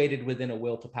situated within a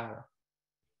will to power.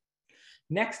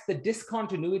 Next, the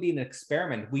discontinuity in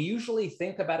experiment. We usually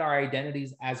think about our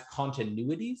identities as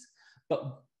continuities,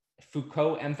 but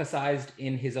Foucault emphasized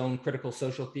in his own critical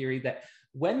social theory that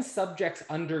when subjects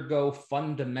undergo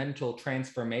fundamental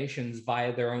transformations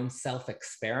via their own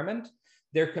self-experiment,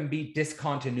 there can be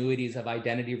discontinuities of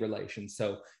identity relations.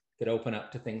 So could open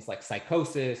up to things like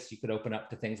psychosis. You could open up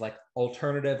to things like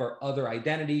alternative or other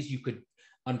identities. You could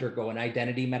undergo an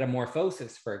identity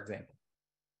metamorphosis, for example.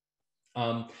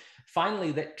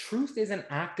 Finally, that truth is an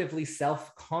actively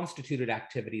self-constituted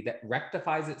activity that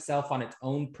rectifies itself on its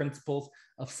own principles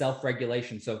of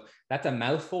self-regulation. So that's a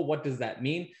mouthful. What does that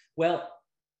mean? Well,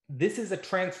 this is a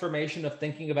transformation of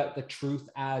thinking about the truth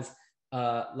as,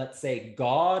 let's say,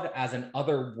 God as an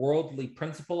otherworldly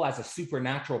principle, as a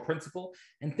supernatural principle,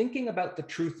 and thinking about the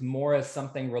truth more as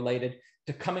something related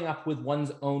to coming up with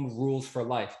one's own rules for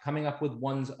life, coming up with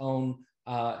one's own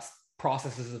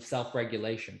processes of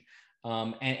self-regulation.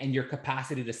 And your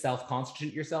capacity to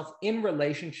self-constitute yourself in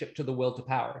relationship to the will to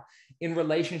power, in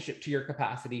relationship to your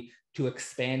capacity to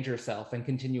expand yourself and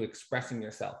continue expressing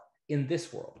yourself in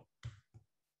this world.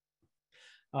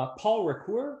 Paul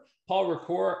Ricoeur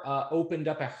opened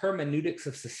up a hermeneutics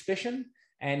of suspicion,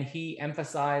 and he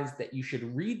emphasized that you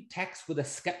should read texts with a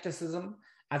skepticism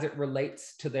as it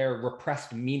relates to their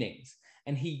repressed meanings.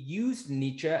 And he used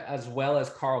Nietzsche as well as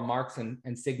Karl Marx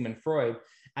and Sigmund Freud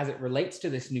as it relates to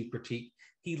this new critique.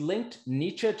 He linked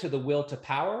Nietzsche to the will to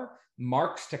power,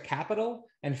 Marx to capital,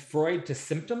 and Freud to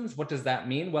symptoms. What does that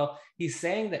mean? Well, he's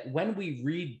saying that when we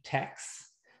read texts,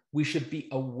 we should be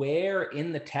aware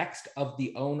in the text of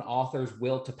the own author's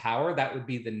will to power. That would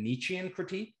be the Nietzschean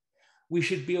critique. We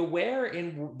should be aware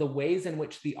in the ways in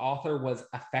which the author was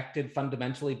affected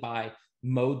fundamentally by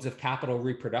modes of capital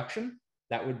reproduction.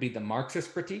 That would be the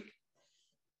Marxist critique.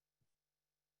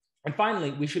 And finally,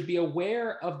 we should be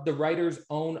aware of the writer's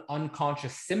own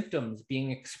unconscious symptoms being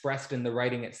expressed in the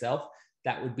writing itself.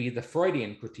 That would be the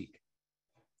Freudian critique.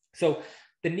 So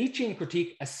the Nietzschean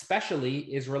critique especially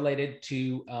is related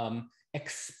to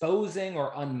exposing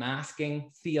or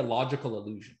unmasking theological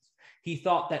illusions. He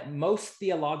thought that most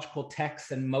theological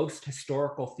texts and most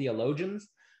historical theologians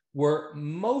were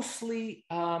mostly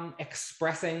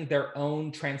expressing their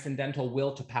own transcendental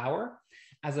will to power,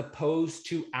 as opposed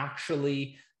to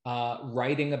actually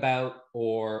writing about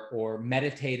or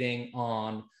meditating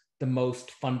on the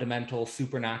most fundamental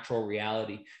supernatural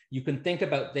reality. You can think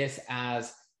about this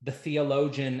as the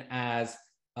theologian as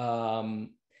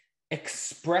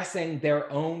expressing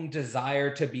their own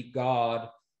desire to be God,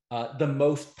 the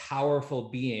most powerful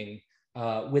being,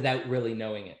 without really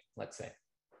knowing it, let's say.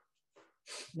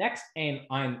 Next, Ayn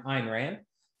Rand.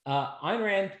 Ayn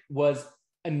Rand was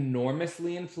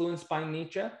enormously influenced by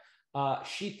Nietzsche.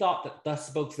 She thought that Thus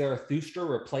Spoke Zarathustra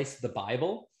replaced the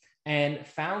Bible, and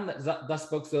found that Thus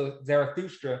Spoke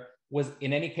Zarathustra was,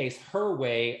 in any case, her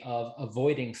way of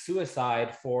avoiding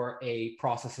suicide for a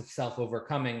process of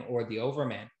self-overcoming, or the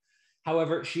overman.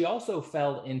 However, she also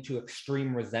fell into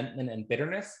extreme resentment and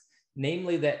bitterness,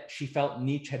 namely that she felt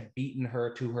Nietzsche had beaten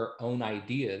her to her own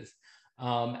ideas.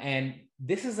 And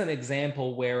this is an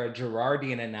example where a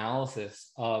Girardian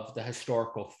analysis of the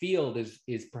historical field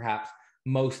is perhaps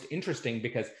most interesting,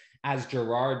 because as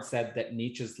Girard said that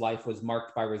Nietzsche's life was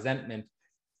marked by resentment,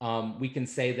 we can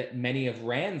say that many of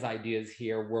Rand's ideas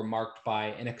here were marked by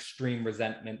an extreme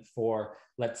resentment for,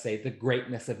 let's say, the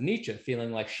greatness of Nietzsche,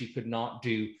 feeling like she could not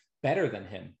do better than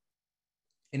him.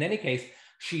 In any case,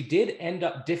 she did end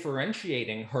up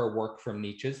differentiating her work from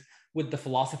Nietzsche's with the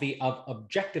philosophy of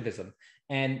objectivism.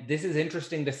 And this is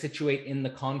interesting to situate in the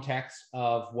context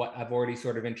of what I've already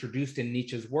sort of introduced in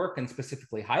Nietzsche's work, and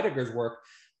specifically Heidegger's work,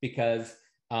 because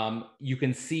you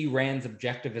can see Rand's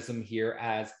objectivism here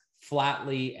as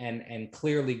flatly and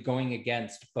clearly going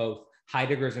against both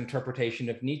Heidegger's interpretation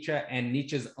of Nietzsche and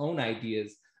Nietzsche's own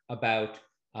ideas about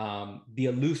the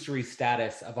illusory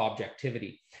status of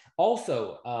objectivity.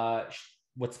 Also,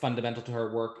 what's fundamental to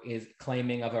her work is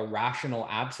claiming of a rational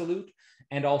absolute,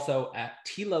 and also a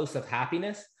telos of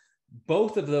happiness.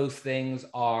 Both of those things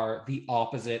are the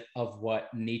opposite of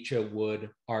what Nietzsche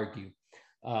would argue.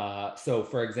 So,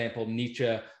 for example,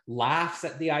 Nietzsche laughs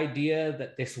at the idea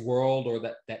that this world, or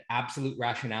that absolute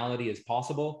rationality is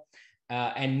possible.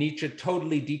 And Nietzsche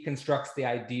totally deconstructs the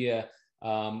idea,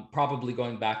 probably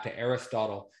going back to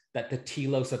Aristotle, that the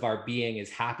telos of our being is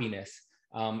happiness.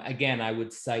 Again, I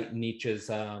would cite Nietzsche's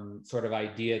sort of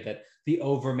idea that the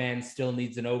overman still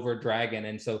needs an over dragon.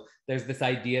 And so there's this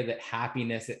idea that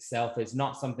happiness itself is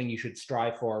not something you should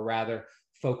strive for, rather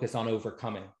focus on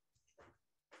overcoming.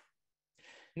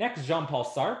 Next, Jean-Paul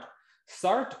Sartre.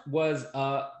 Sartre was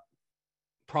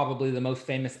probably the most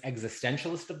famous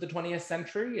existentialist of the 20th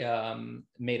century,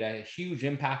 made a huge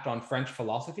impact on French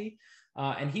philosophy.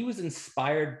 And he was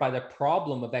inspired by the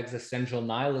problem of existential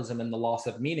nihilism and the loss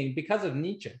of meaning because of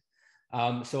Nietzsche.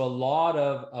 So a lot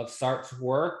of Sartre's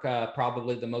work,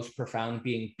 probably the most profound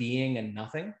being Being and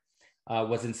Nothing,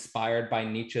 was inspired by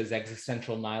Nietzsche's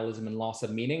existential nihilism and loss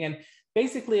of meaning. And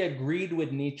basically agreed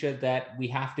with Nietzsche that we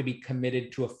have to be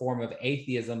committed to a form of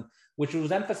atheism, which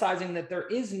was emphasizing that there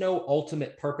is no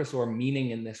ultimate purpose or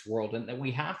meaning in this world, and that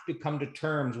we have to come to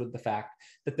terms with the fact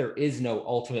that there is no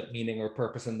ultimate meaning or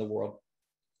purpose in the world.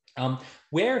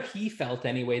 Where he felt,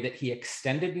 anyway, that he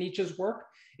extended Nietzsche's work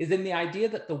is in the idea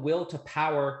that the will to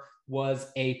power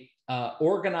was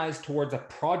organized towards a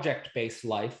project-based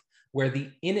life where the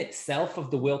in itself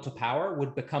of the will to power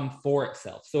would become for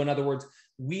itself. So in other words,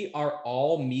 we are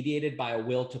all mediated by a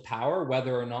will to power,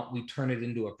 whether or not we turn it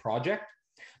into a project,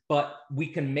 but we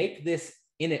can make this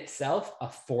in itself a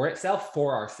for itself,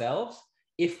 for ourselves,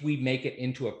 if we make it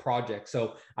into a project.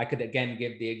 So I could again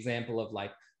give the example of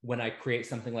like when I create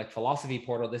something like Philosophy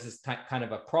Portal, this is kind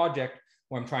of a project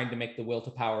where I'm trying to make the will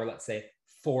to power, let's say,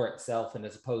 for itself and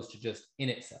as opposed to just in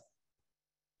itself.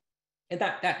 And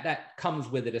that comes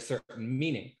with it a certain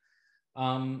meaning.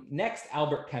 Next,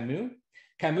 Albert Camus.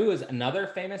 Camus is another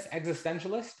famous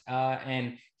existentialist,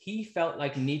 and he felt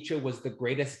like Nietzsche was the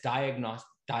greatest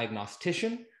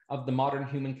diagnostician of the modern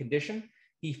human condition.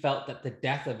 He felt that the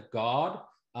death of God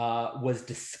was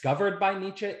discovered by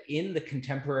Nietzsche in the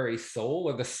contemporary soul,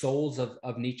 or the souls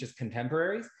of Nietzsche's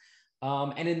contemporaries.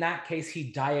 And in that case,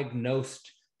 he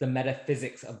diagnosed the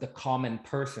metaphysics of the common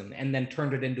person and then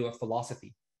turned it into a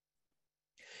philosophy.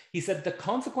 He said the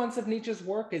consequence of Nietzsche's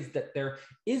work is that there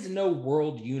is no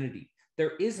world unity.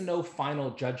 There is no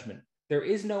final judgment. There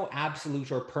is no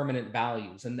absolute or permanent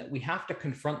values, and that we have to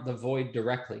confront the void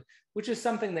directly, which is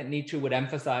something that Nietzsche would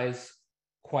emphasize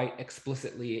quite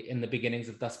explicitly in the beginnings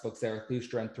of Thus Spoke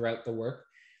Zarathustra and throughout the work.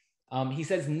 He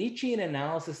says Nietzschean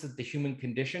analysis of the human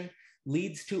condition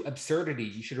leads to absurdity.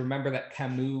 You should remember that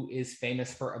Camus is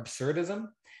famous for absurdism,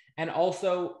 and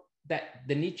also that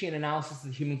the Nietzschean analysis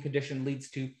of the human condition leads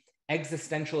to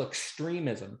existential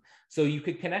extremism. So you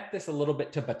could connect this a little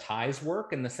bit to Bataille's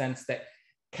work in the sense that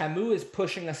Camus is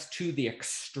pushing us to the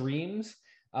extremes.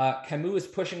 Camus is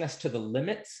pushing us to the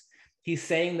limits. He's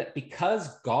saying that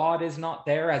because God is not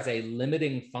there as a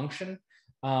limiting function,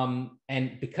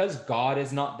 and because God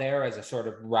is not there as a sort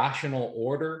of rational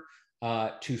order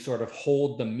to sort of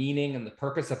hold the meaning and the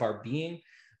purpose of our being,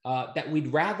 that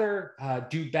we'd rather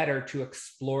do better to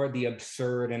explore the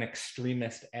absurd and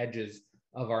extremist edges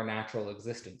of our natural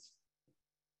existence.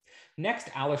 Next,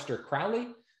 Aleister Crowley.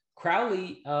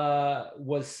 Crowley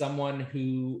was someone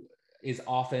who is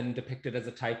often depicted as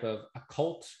a type of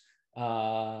occult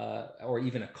or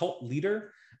even a cult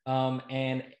leader,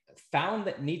 and found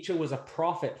that Nietzsche was a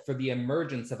prophet for the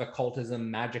emergence of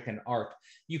occultism, magic, and art.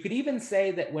 You could even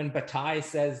say that when Bataille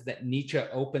says that Nietzsche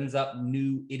opens up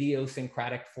new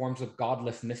idiosyncratic forms of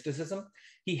godless mysticism,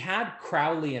 he had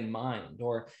Crowley in mind,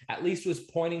 or at least was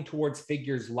pointing towards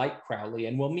figures like Crowley,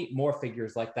 and we'll meet more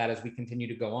figures like that as we continue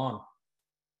to go on.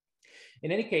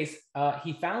 In any case,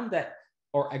 he found that,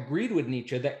 or agreed with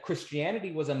Nietzsche, that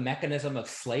Christianity was a mechanism of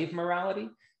slave morality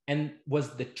and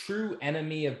was the true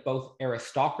enemy of both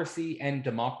aristocracy and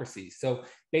democracy. So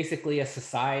basically a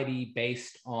society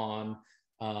based on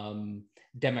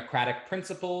democratic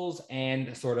principles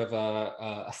and sort of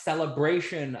a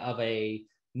celebration of a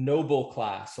noble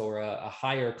class or a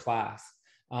higher class.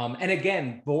 And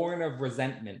again, born of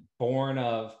resentment, born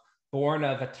of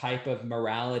a type of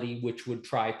morality which would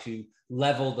try to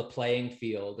level the playing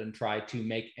field and try to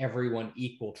make everyone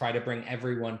equal, try to bring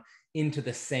everyone into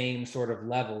the same sort of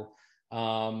level.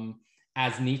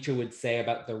 As Nietzsche would say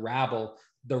about the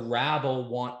rabble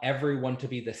want everyone to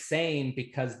be the same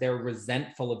because they're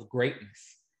resentful of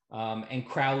greatness. And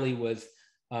Crowley was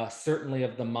certainly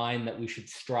of the mind that we should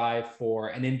strive for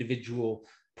an individual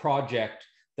project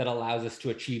that allows us to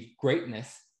achieve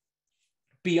greatness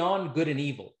beyond good and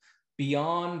evil,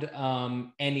 beyond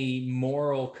any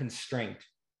moral constraint.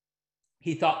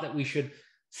 He thought that we should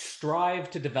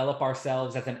strive to develop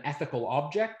ourselves as an ethical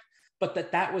object, but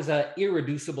that was an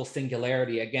irreducible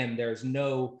singularity. Again, there's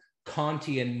no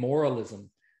Kantian moralism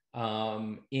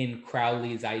in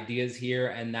Crowley's ideas here,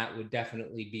 and that would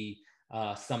definitely be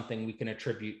something we can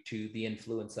attribute to the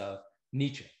influence of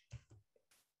Nietzsche.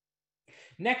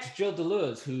 Next, Gilles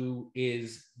Deleuze, who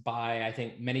is, by I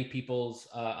think many people's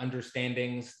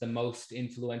understandings, the most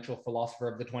influential philosopher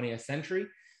of the 20th century.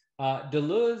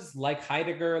 Deleuze, like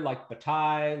Heidegger, like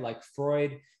Bataille, like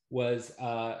Freud, was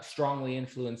strongly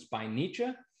influenced by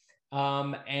Nietzsche.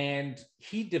 And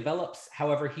he develops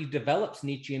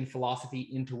Nietzschean philosophy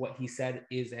into what he said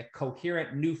is a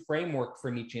coherent new framework for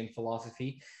Nietzschean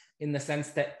philosophy, in the sense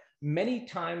that many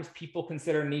times people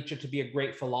consider Nietzsche to be a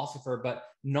great philosopher, but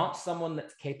not someone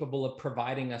that's capable of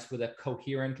providing us with a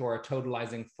coherent or a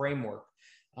totalizing framework.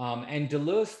 And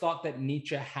Deleuze thought that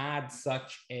Nietzsche had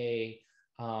such a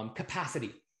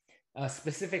capacity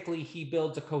Specifically, he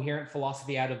builds a coherent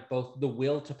philosophy out of both the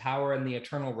will to power and the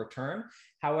eternal return.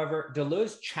 However,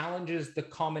 Deleuze challenges the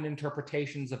common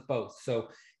interpretations of both. So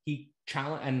he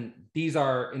challenge, and these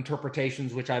are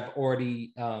interpretations which I've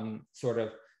already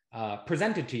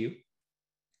presented to you.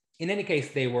 In any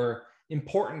case, they were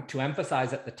important to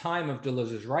emphasize at the time of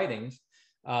Deleuze's writings.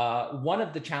 One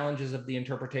of the challenges of the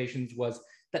interpretations was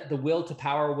that the will to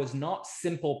power was not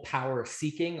simple power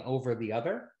seeking over the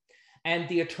other, and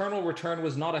the eternal return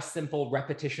was not a simple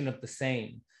repetition of the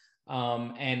same.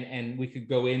 And we could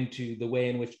go into the way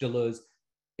in which Deleuze,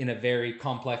 in a very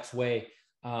complex way,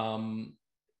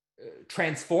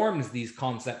 transforms these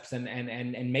concepts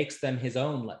and makes them his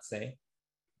own, let's say.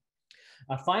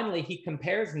 Finally, he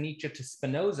compares Nietzsche to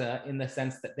Spinoza in the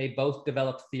sense that they both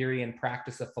developed theory and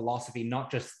practice of philosophy,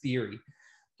 not just theory.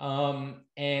 You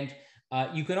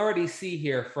can already see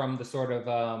here from the sort of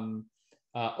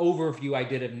overview I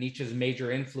did of Nietzsche's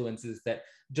major influences that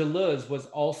Deleuze was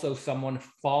also someone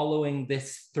following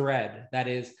this thread, that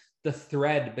is the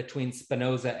thread between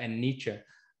Spinoza and Nietzsche.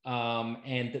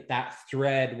 And that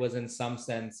thread was in some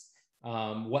sense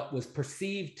what was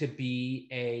perceived to be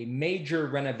a major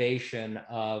renovation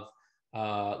of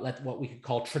what we could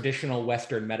call traditional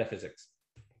Western metaphysics.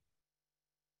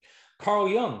 Carl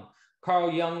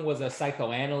Jung was a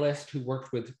psychoanalyst who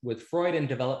worked with Freud and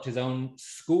developed his own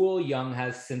school. Jung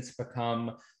has since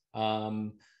become,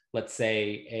 let's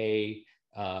say, a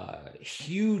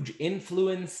huge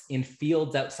influence in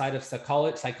fields outside of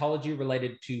psychology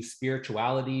related to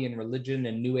spirituality and religion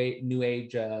and New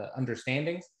Age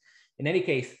understandings. In any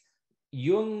case,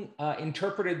 Jung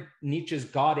interpreted Nietzsche's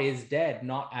God is dead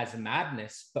not as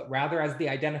madness, but rather as the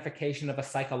identification of a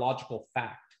psychological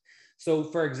fact. So,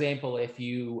 for example, if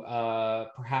you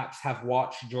perhaps have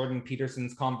watched Jordan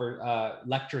Peterson's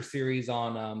lecture series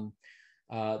on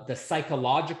the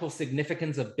psychological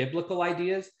significance of biblical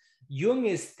ideas, Jung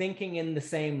is thinking in the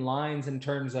same lines in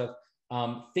terms of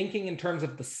thinking in terms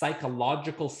of the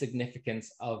psychological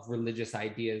significance of religious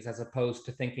ideas, as opposed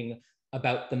to thinking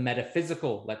about the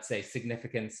metaphysical, let's say,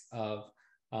 significance of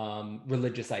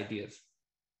religious ideas.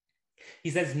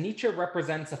 He says Nietzsche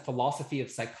represents a philosophy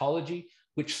of psychology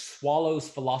which swallows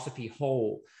philosophy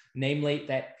whole, namely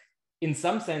that in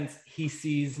some sense, he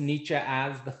sees Nietzsche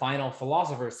as the final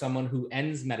philosopher, someone who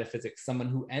ends metaphysics, someone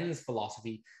who ends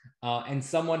philosophy, and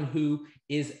someone who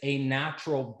is a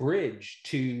natural bridge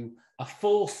to a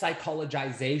full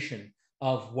psychologization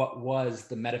of what was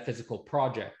the metaphysical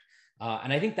project.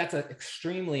 And I think that's an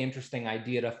extremely interesting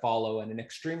idea to follow and an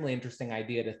extremely interesting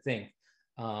idea to think.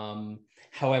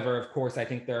 However, of course, I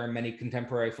think there are many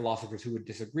contemporary philosophers who would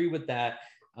disagree with that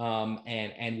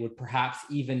and would perhaps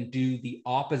even do the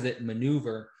opposite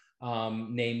maneuver,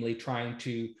 namely trying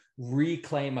to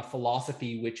reclaim a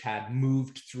philosophy which had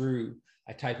moved through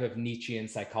a type of Nietzschean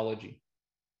psychology.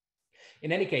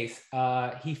 In any case,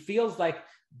 he feels like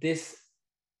this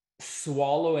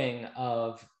swallowing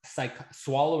of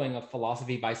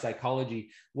philosophy by psychology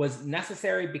was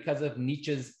necessary because of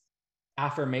Nietzsche's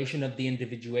affirmation of the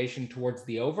individuation towards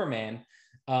the overman,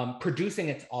 producing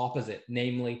its opposite,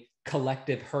 namely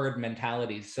collective herd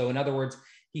mentalities. So in other words,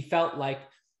 he felt like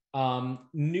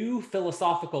new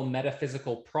philosophical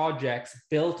metaphysical projects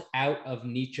built out of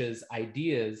Nietzsche's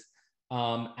ideas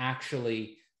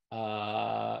actually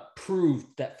proved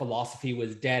that philosophy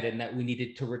was dead and that we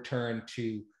needed to return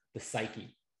to the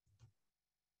psyche.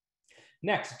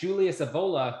 Next, Julius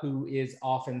Evola, who is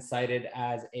often cited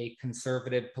as a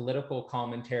conservative political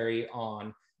commentary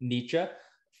on Nietzsche,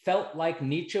 felt like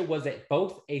Nietzsche was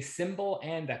both a symbol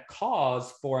and a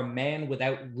cause for a man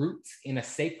without roots in a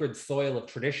sacred soil of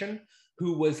tradition,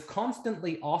 who was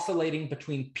constantly oscillating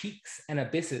between peaks and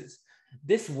abysses.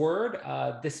 This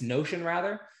notion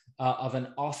of an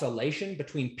oscillation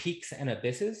between peaks and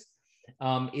abysses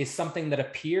is something that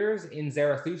appears in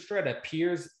Zarathustra. It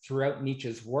appears throughout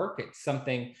Nietzsche's work. It's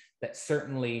something that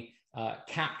certainly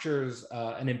captures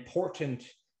an important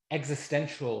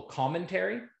existential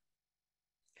commentary.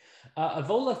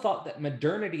 Evola thought that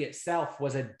modernity itself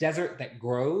was a desert that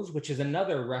grows, which is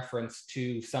another reference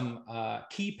to some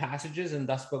key passages in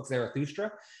Thus Spoke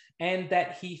Zarathustra, and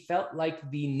that he felt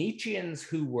like the Nietzscheans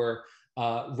who were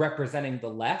representing the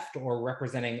left or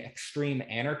representing extreme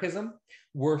anarchism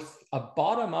were a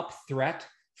bottom-up threat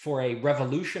for a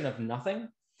revolution of nothing,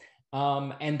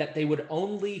 and that they would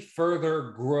only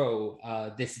further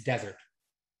grow this desert.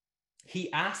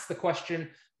 He asked the question,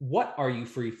 what are you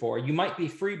free for? You might be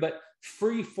free, but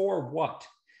free for what?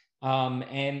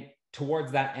 And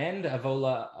towards that end,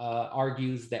 Evola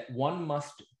argues that one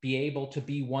must be able to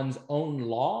be one's own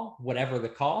law, whatever the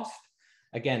cost.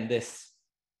 Again, this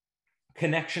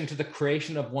connection to the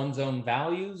creation of one's own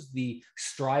values, the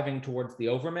striving towards the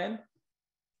overman,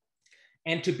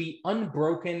 and to be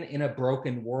unbroken in a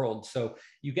broken world. So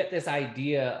you get this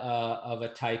idea of a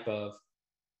type of,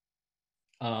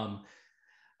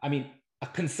 a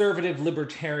conservative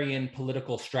libertarian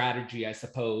political strategy, I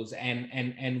suppose,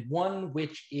 and one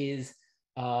which is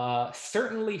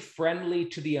certainly friendly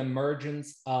to the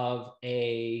emergence of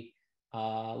a,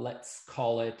 let's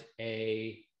call it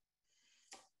a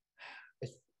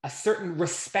certain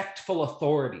respectful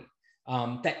authority.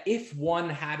 That if one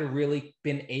had really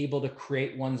been able to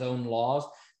create one's own laws,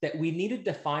 that we needed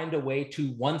to find a way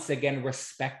to once again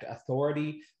respect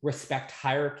authority, respect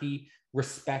hierarchy,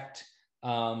 respect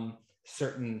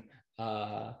certain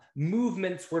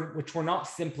movements which were not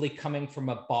simply coming from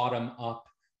a bottom-up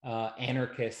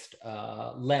anarchist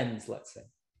lens, let's say.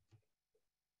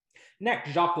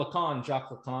 Next, Jacques Lacan. Jacques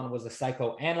Lacan was a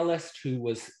psychoanalyst who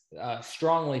was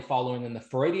strongly following in the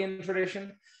Freudian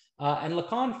tradition. And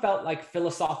Lacan felt like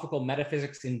philosophical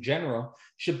metaphysics in general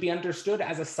should be understood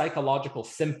as a psychological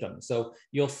symptom. So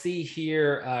you'll see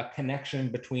here a connection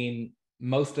between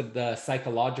most of the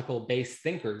psychological-based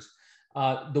thinkers,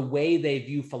 the way they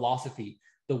view philosophy,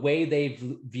 the way they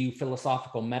view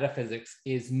philosophical metaphysics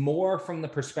is more from the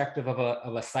perspective of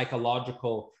a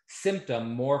psychological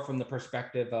symptom, more from the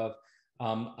perspective of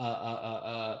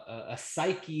a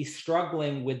psyche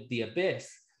struggling with the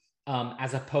abyss,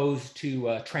 as opposed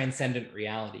to transcendent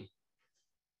reality.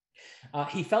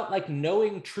 He felt like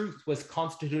knowing truth was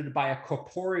constituted by a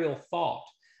corporeal thought,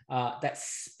 that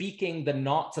speaking the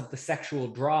knots of the sexual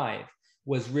drive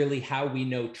was really how we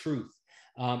know truth.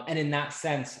 And in that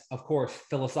sense, of course,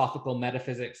 philosophical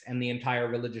metaphysics and the entire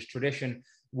religious tradition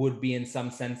would be in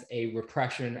some sense a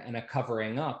repression and a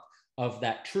covering up of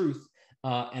that truth,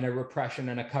 and a repression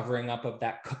and a covering up of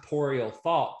that corporeal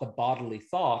thought, the bodily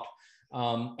thought,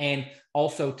 and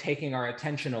also taking our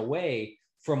attention away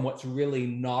from what's really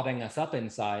knotting us up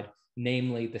inside,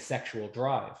 namely the sexual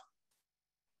drive.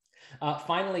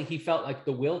 Finally, he felt like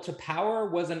the will to power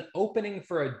was an opening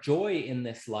for a joy in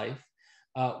this life,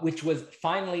 which was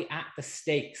finally at the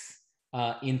stakes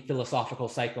in philosophical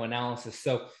psychoanalysis.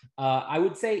 So I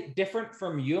would say, different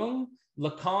from Jung,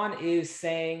 Lacan is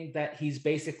saying that he's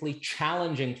basically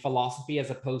challenging philosophy as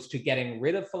opposed to getting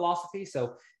rid of philosophy.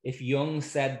 So if Jung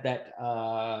said that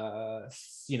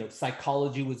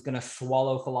psychology was going to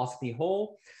swallow philosophy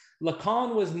whole,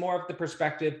 Lacan was more of the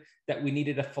perspective that we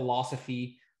needed a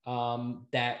philosophy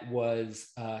that was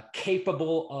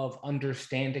capable of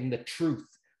understanding the truth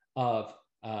of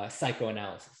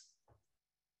psychoanalysis.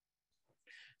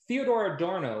 Theodor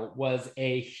Adorno was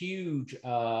a huge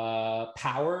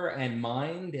power and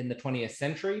mind in the 20th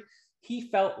century. He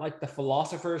felt like the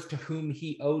philosophers to whom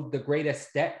he owed the greatest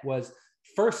debt was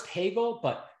first Hegel,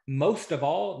 but most of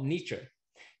all, Nietzsche.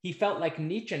 He felt like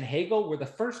Nietzsche and Hegel were the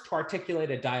first to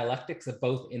articulate a dialectics of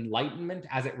both enlightenment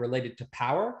as it related to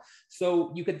power.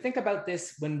 So you could think about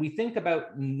this when we think about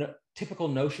typical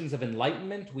notions of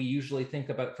enlightenment. We usually think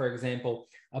about, for example,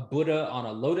 a Buddha on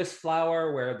a lotus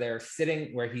flower where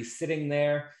he's sitting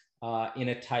there in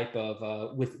a type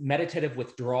of with meditative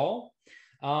withdrawal.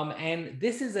 And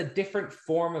this is a different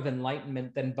form of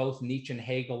enlightenment than both Nietzsche and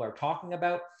Hegel are talking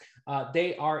about.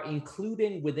 They are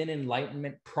including within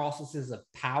enlightenment processes of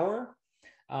power.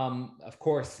 Of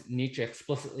course, Nietzsche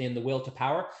explicitly in the will to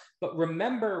power. But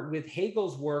remember, with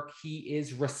Hegel's work, he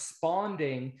is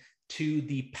responding to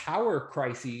the power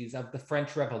crises of the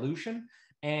French Revolution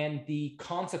and the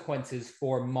consequences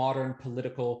for modern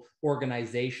political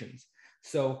organizations.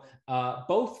 So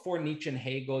both for Nietzsche and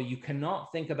Hegel, you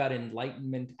cannot think about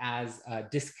enlightenment as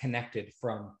disconnected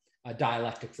from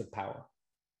dialectics of power.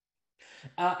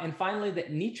 And finally,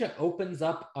 that Nietzsche opens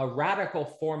up a radical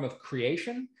form of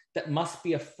creation that must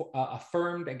be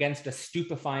affirmed against a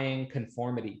stupefying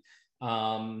conformity.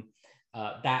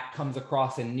 That comes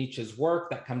across in Nietzsche's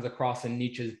work, that comes across in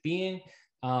Nietzsche's being,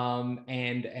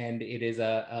 and it is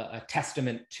a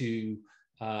testament to,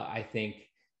 I think,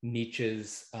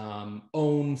 Nietzsche's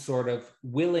own sort of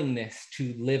willingness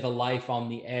to live a life on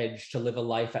the edge, to live a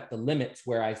life at the limits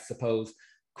where I suppose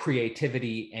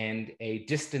creativity and a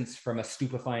distance from a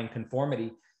stupefying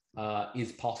conformity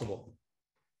is possible.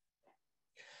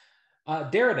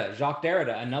 Derrida, Jacques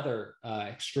Derrida, another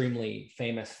extremely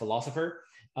famous philosopher,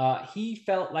 he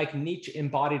felt like Nietzsche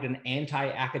embodied an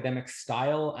anti-academic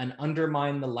style and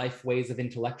undermined the life ways of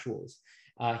intellectuals.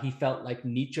 He felt like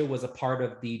Nietzsche was a part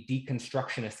of the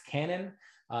deconstructionist canon,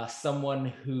 someone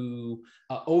who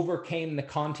overcame the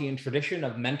Kantian tradition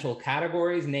of mental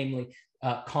categories, namely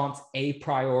Kant's a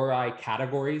priori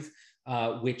categories,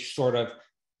 which sort of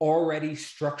already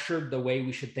structured the way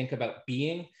we should think about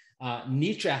being.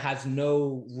 Nietzsche has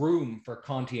no room for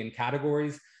Kantian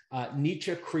categories.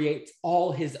 Nietzsche creates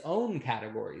all his own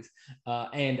categories.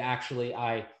 And actually,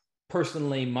 I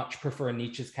personally much prefer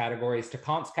Nietzsche's categories to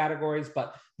Kant's categories.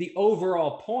 But the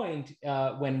overall point,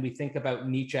 when we think about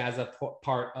Nietzsche as a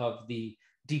part of the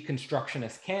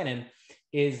deconstructionist canon,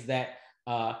 is that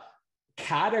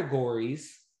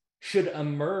categories should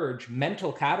emerge,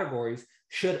 mental categories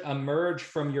should emerge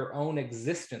from your own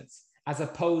existence, as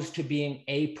opposed to being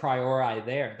a priori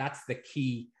there. That's the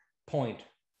key point.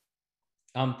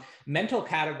 Mental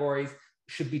categories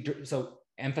should be, so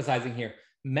emphasizing here,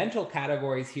 mental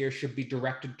categories here should be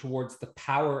directed towards the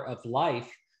power of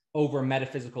life over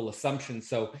metaphysical assumptions.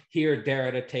 So here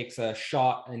Derrida takes a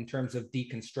shot in terms of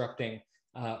deconstructing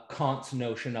Kant's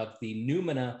notion of the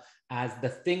noumena as the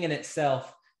thing in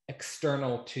itself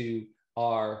external to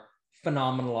our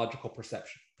phenomenological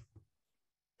perception.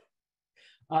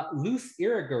 Luce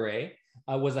Irigaray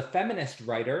was a feminist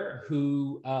writer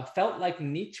who felt like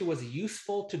Nietzsche was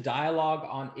useful to dialogue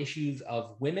on issues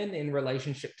of women in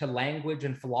relationship to language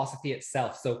and philosophy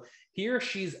itself. So here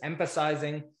she's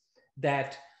emphasizing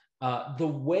that the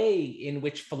way in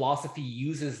which philosophy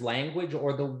uses language,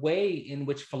 or the way in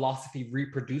which philosophy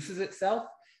reproduces itself,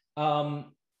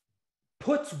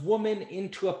 puts woman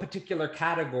into a particular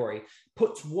category,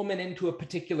 puts woman into a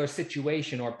particular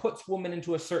situation, or puts woman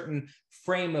into a certain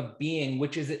frame of being,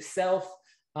 which is itself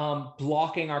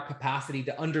blocking our capacity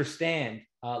to understand,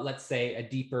 let's say, a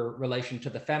deeper relation to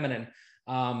the feminine.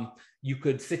 You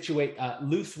could situate,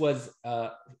 Luce was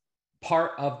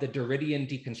part of the Derridian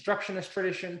deconstructionist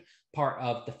tradition, part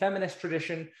of the feminist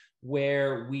tradition,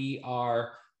 where we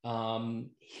are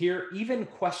here even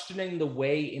questioning the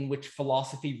way in which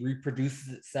philosophy reproduces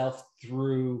itself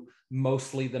through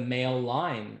mostly the male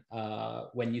line,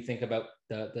 when you think about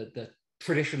the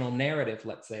traditional narrative,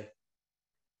 let's say.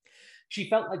 She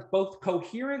felt like both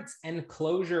coherence and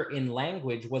closure in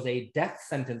language was a death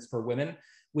sentence for women,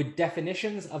 with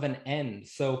definitions of an end.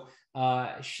 So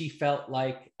she felt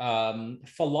like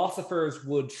philosophers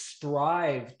would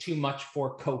strive too much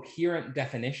for coherent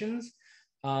definitions,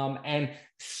 and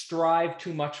strive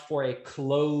too much for a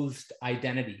closed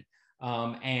identity.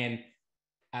 And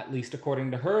at least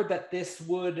according to her, that this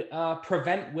would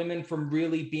prevent women from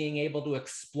really being able to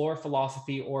explore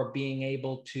philosophy, or being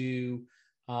able to,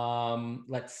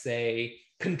 let's say,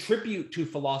 contribute to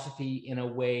philosophy in a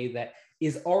way that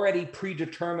is already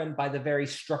predetermined by the very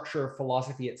structure of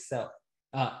philosophy itself.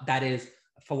 That is,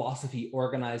 philosophy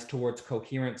organized towards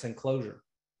coherence and closure.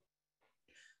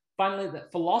 Finally,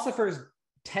 that philosophers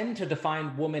tend to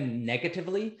define woman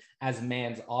negatively as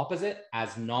man's opposite,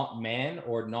 as not man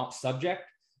or not subject,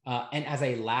 and as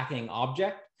a lacking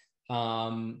object.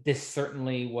 This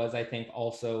certainly was, I think,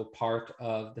 also part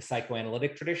of the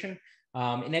psychoanalytic tradition.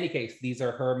 In any case, these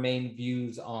are her main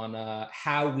views on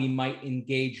how we might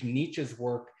engage Nietzsche's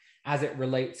work as it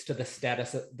relates to the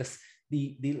status of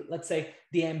let's say,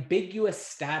 the ambiguous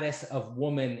status of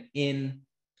woman in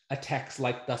a text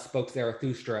like Thus Spoke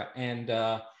Zarathustra.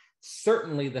 And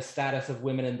certainly the status of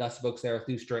women in Thus Spoke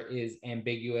Zarathustra is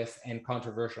ambiguous and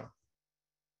controversial.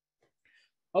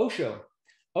 Osho.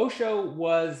 Osho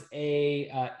was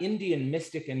a Indian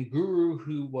mystic and guru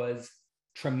who was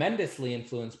tremendously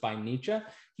influenced by Nietzsche.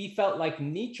 He felt like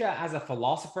Nietzsche as a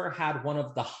philosopher had one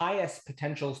of the highest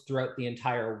potentials throughout the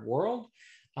entire world.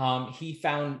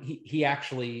 He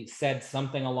actually said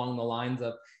something along the lines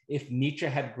of, if Nietzsche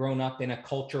had grown up in a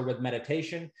culture with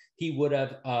meditation, he would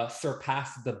have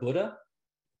surpassed the Buddha.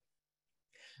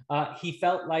 He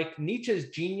felt like Nietzsche's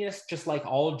genius, just like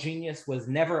all genius, was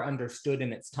never understood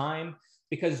in its time,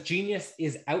 because genius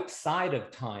is outside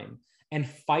of time and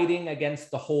fighting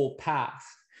against the whole past.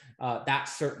 That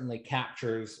certainly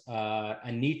captures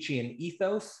a Nietzschean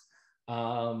ethos.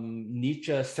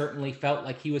 Nietzsche certainly felt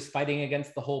like he was fighting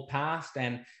against the whole past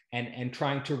and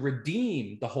trying to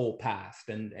redeem the whole past,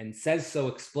 and says so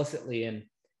explicitly in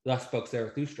Thus Spoke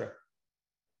Zarathustra.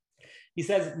 He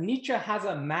says, Nietzsche has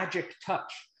a magic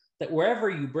touch that wherever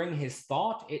you bring his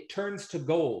thought, it turns to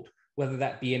gold, whether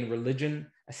that be in religion,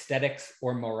 aesthetics,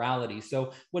 or morality.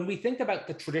 So when we think about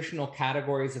the traditional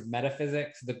categories of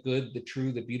metaphysics, the good, the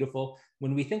true, the beautiful,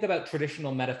 when we think about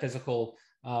traditional metaphysical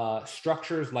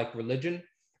structures like religion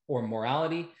or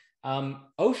morality,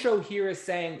 Osho here is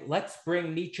saying, let's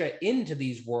bring Nietzsche into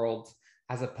these worlds,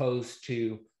 as opposed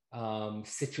to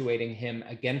situating him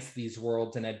against these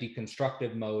worlds in a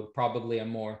deconstructive mode. Probably a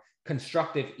more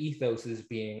constructive ethos is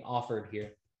being offered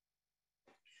here.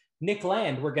 Nick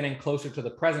Land, we're getting closer to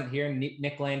the present here.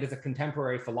 Nick Land is a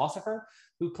contemporary philosopher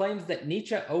who claims that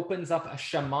Nietzsche opens up a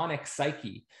shamanic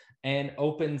psyche, and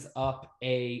opens up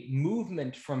a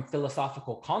movement from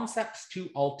philosophical concepts to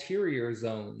ulterior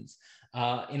zones.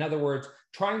 In other words,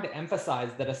 trying to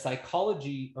emphasize that a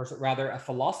psychology, or rather a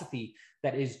philosophy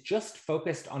that is just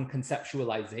focused on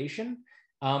conceptualization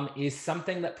is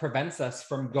something that prevents us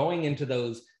from going into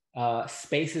those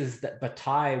spaces that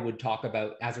Bataille would talk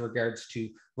about as regards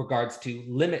to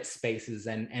limit spaces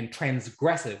and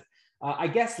transgressive. I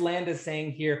guess Land is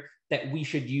saying here that we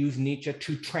should use Nietzsche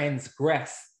to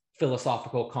transgress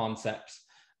philosophical concepts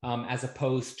as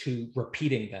opposed to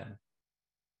repeating them.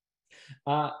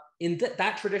 In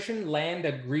that tradition, Land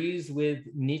agrees with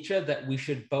Nietzsche that we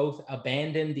should both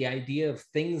abandon the idea of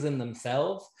things in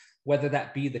themselves, whether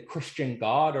that be the Christian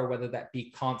God or whether that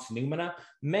be Kant's noumena.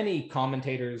 Many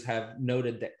commentators have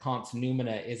noted that Kant's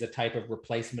noumena is a type of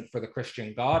replacement for the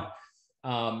Christian God.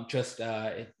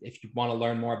 If you want to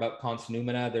learn more about Kant's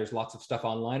noumena, there's lots of stuff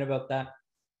online about that.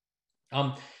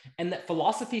 And that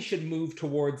philosophy should move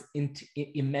towards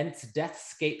immense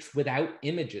deathscapes without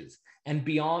images and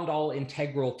beyond all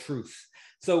integral truths.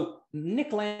 So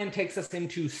Nick Land takes us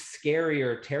into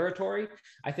scarier territory.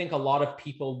 I think a lot of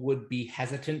people would be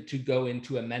hesitant to go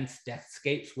into immense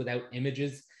deathscapes without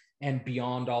images and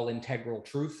beyond all integral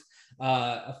truth.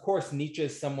 Of course, Nietzsche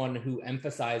is someone who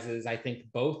emphasizes, I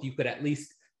think, both. You could at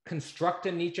least construct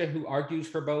a Nietzsche who argues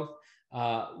for both,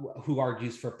 who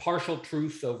argues for partial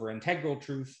truths over integral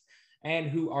truths,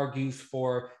 and who argues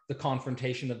for the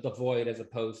confrontation of the void as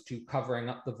opposed to covering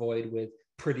up the void with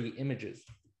pretty images.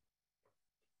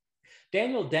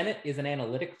 Daniel Dennett is an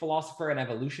analytic philosopher and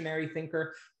evolutionary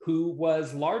thinker who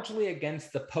was largely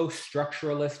against the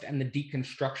post-structuralist and the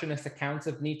deconstructionist accounts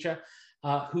of Nietzsche,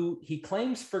 who he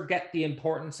claims forget the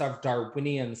importance of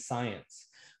Darwinian science.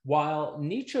 While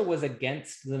Nietzsche was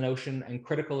against the notion and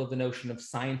critical of the notion of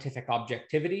scientific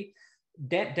objectivity,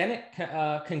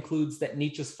 Dennett concludes that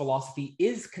Nietzsche's philosophy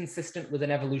is consistent with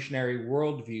an evolutionary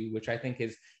worldview, which I think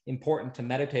is important to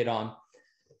meditate on.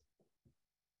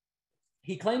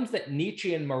 He claims that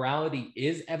Nietzschean morality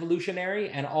is evolutionary,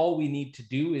 and all we need to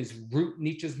do is root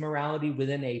Nietzsche's morality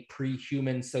within a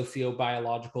pre-human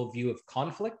socio-biological view of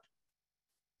conflict,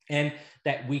 and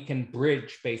that we can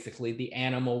bridge basically the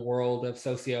animal world of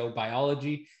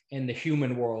sociobiology and the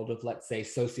human world of, let's say,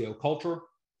 socioculture.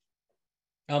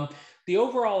 The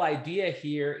overall idea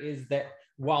here is that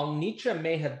while Nietzsche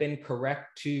may have been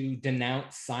correct to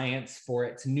denounce science for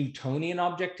its Newtonian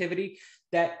objectivity,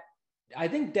 that I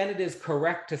think Dennett is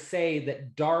correct to say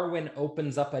that Darwin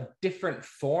opens up a different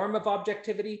form of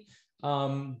objectivity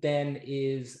than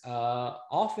is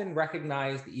often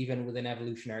recognized even within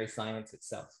evolutionary science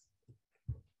itself.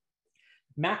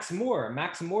 Max Moore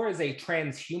is a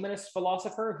transhumanist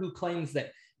philosopher who claims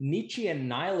that Nietzschean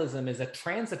nihilism is a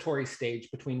transitory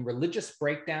stage between religious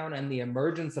breakdown and the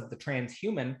emergence of the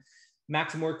transhuman.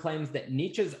 Max Moore claims that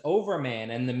Nietzsche's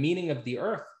overman and the meaning of the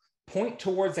earth point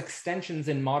towards extensions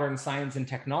in modern science and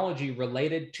technology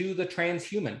related to the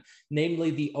transhuman, namely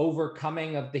the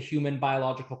overcoming of the human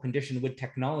biological condition with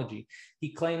technology.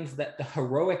 He claims that the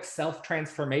heroic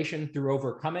self-transformation through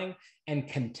overcoming and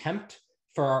contempt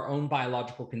for our own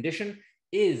biological condition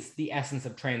is the essence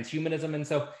of transhumanism. And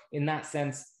so in that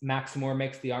sense, Max Moore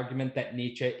makes the argument that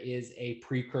Nietzsche is a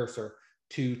precursor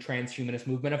to transhumanist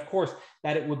movement. Of course,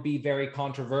 that it would be very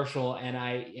controversial, and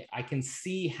I can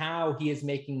see how he is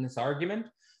making this argument.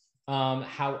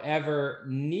 However,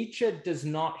 Nietzsche does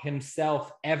not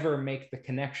himself ever make the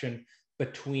connection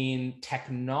between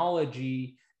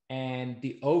technology and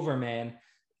the overman.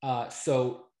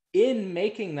 So in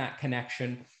making that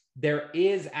connection, there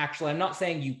is actually, I'm not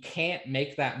saying you can't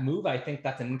make that move. I think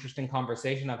that's an interesting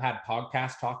conversation. I've had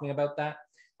podcasts talking about that.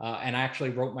 And I actually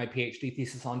wrote my PhD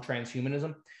thesis on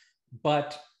transhumanism.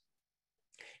 But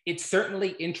it's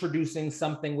certainly introducing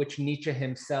something which Nietzsche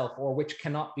himself, or which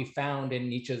cannot be found in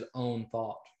Nietzsche's own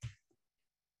thought.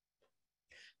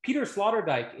 Peter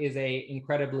Sloterdijk is an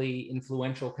incredibly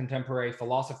influential contemporary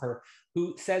philosopher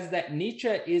who says that Nietzsche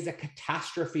is a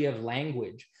catastrophe of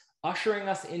language, ushering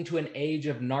us into an age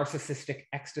of narcissistic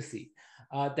ecstasy,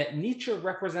 that Nietzsche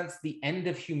represents the end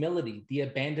of humility, the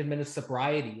abandonment of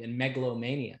sobriety and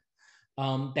megalomania,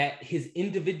 that his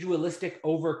individualistic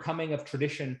overcoming of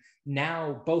tradition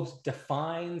now both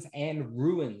defines and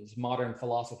ruins modern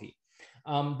philosophy.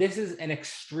 This is an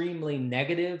extremely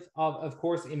negative, of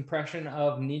course, impression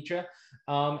of Nietzsche,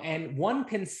 and one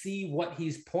can see what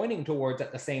he's pointing towards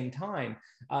at the same time.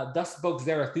 Thus Spoke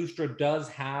Zarathustra does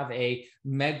have a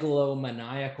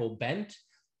megalomaniacal bent.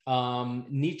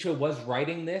 Nietzsche was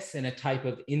writing this in a type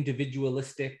of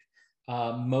individualistic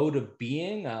mode of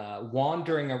being,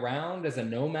 wandering around as a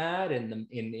nomad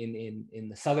in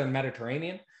the southern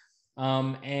Mediterranean.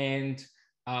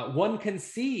 one can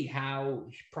see how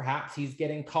perhaps he's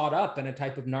getting caught up in a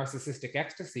type of narcissistic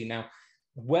ecstasy. Now,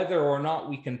 whether or not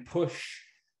we can push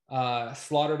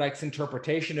Sloterdijk's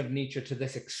interpretation of Nietzsche to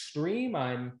this extreme,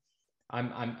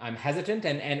 I'm hesitant.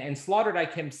 And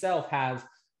Sloterdijk himself has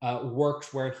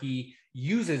works where he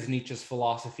uses Nietzsche's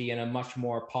philosophy in a much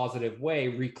more positive way,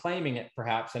 reclaiming it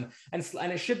perhaps. And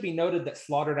it should be noted that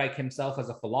Sloterdijk himself as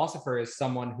a philosopher is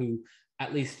someone who,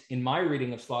 at least in my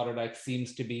reading of Sloterdijk,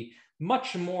 seems to be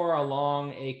much more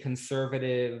along a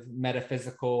conservative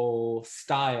metaphysical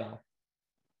style.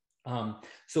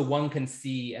 So one can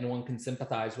see and one can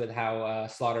sympathize with how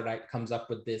Sloterdijk comes up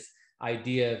with this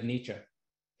idea of Nietzsche.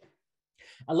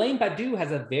 Alain Badiou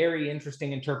has a very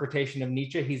interesting interpretation of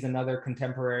Nietzsche. He's another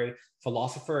contemporary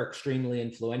philosopher, extremely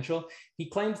influential. He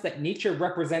claims that Nietzsche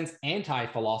represents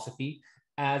anti-philosophy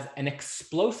as an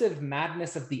explosive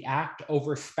madness of the act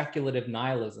over speculative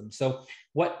nihilism. So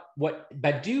what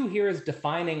Badiou here is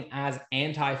defining as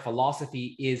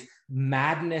anti-philosophy is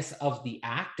madness of the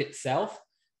act itself,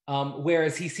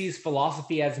 whereas he sees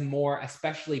philosophy as more,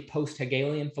 especially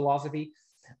post-Hegelian philosophy,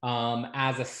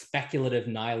 as a speculative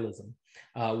nihilism.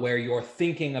 Where you're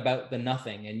thinking about the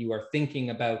nothing and you are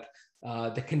thinking about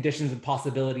the conditions and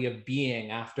possibility of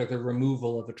being after the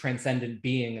removal of a transcendent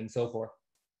being and so forth.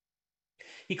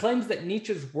 He claims that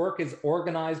Nietzsche's work is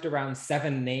organized around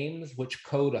 7 names which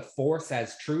code a force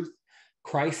as truth: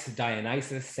 Christ,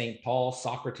 Dionysus, St. Paul,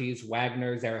 Socrates,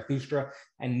 Wagner, Zarathustra,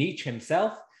 and Nietzsche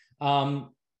himself.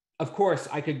 Of course,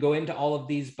 I could go into all of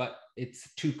these, but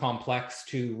it's too complex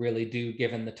to really do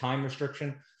given the time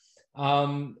restriction.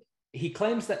 He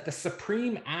claims that the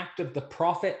supreme act of the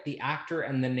prophet, the actor,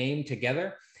 and the name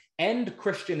together end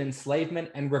Christian enslavement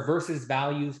and reverses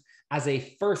values as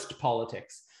a first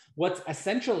politics. What's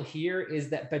essential here is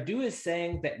that Badiou is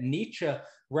saying that Nietzsche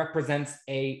represents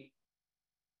a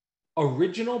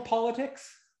original politics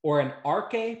or an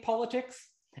arche politics,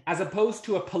 as opposed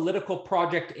to a political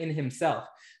project in himself.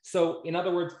 So in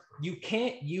other words, you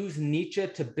can't use Nietzsche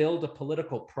to build a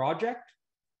political project,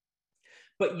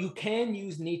 but you can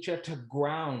use Nietzsche to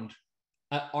ground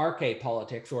an arche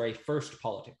politics or a first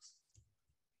politics.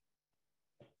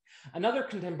 Another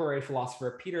contemporary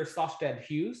philosopher, Peter Sosted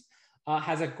Hughes,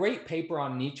 has a great paper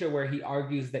on Nietzsche where he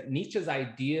argues that Nietzsche's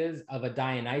ideas of a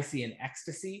Dionysian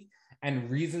ecstasy and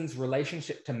reason's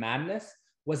relationship to madness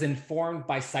was informed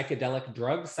by psychedelic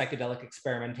drugs, psychedelic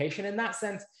experimentation. In that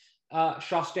sense,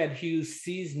 Sosted Hughes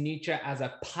sees Nietzsche as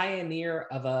a pioneer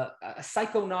of a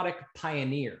psychonautic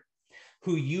pioneer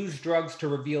who used drugs to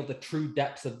reveal the true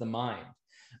depths of the mind,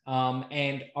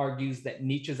 and argues that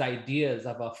Nietzsche's ideas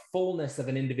of a fullness of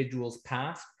an individual's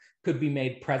past could be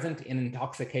made present in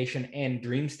intoxication and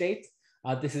dream states.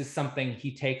 This is something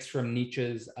he takes from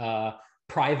Nietzsche's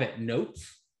private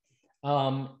notes,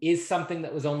 is something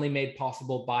that was only made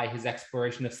possible by his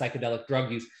exploration of psychedelic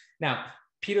drug use. Now,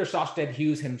 Peter Sosted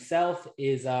Hughes himself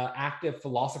is an active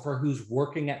philosopher who's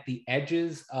working at the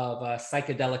edges of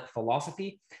psychedelic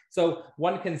philosophy. So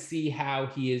one can see how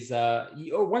he is,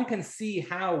 or one can see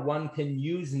how one can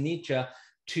use Nietzsche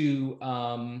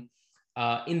to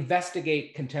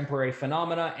investigate contemporary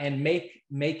phenomena and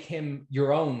make him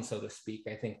your own, so to speak.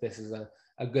 I think this is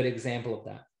a good example of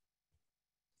that.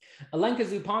 Alenka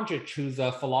Zupancic, who's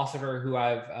a philosopher who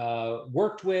I've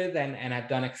worked with and have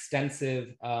done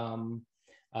extensive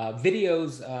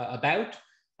videos about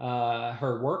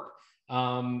her work.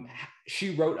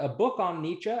 She wrote a book on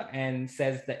Nietzsche and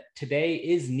says that today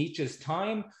is Nietzsche's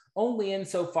time, only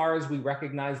insofar as we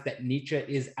recognize that Nietzsche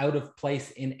is out of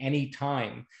place in any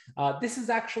time. This is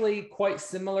actually quite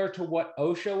similar to what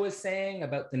Osho was saying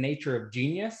about the nature of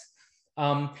genius.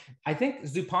 I think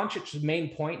Zupancic's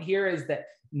main point here is that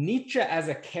Nietzsche as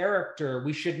a character,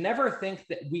 we should never think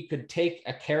that we could take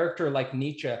a character like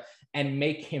Nietzsche and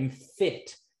make him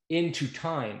fit into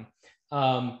time.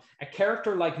 A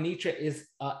character like Nietzsche is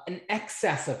an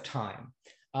excess of time,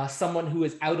 someone who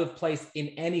is out of place in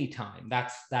any time.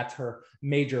 That's her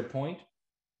major point.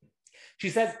 She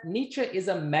says Nietzsche is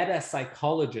a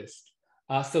meta-psychologist,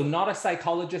 so not a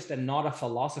psychologist and not a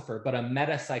philosopher, but a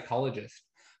meta-psychologist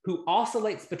who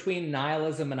oscillates between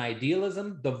nihilism and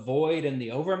idealism, the void and the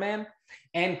overman,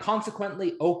 and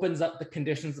consequently opens up the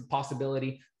conditions of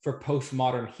possibility for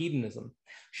postmodern hedonism.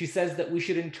 She says that we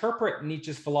should interpret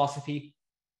Nietzsche's philosophy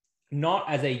not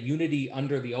as a unity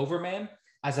under the overman,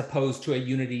 as opposed to a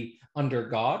unity under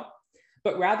God,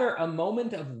 but rather a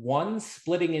moment of one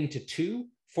splitting into two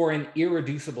for an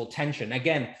irreducible tension.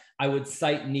 Again, I would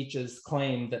cite Nietzsche's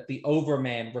claim that the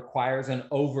overman requires an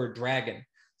over-dragon.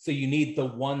 So you need the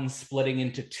one splitting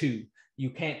into two.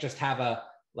 You can't just have a,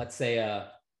 let's say,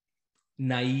 a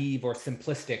naive or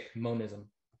simplistic monism.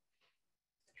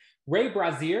 Ray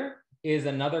Brazier is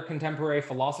another contemporary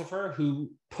philosopher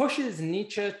who pushes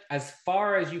Nietzsche as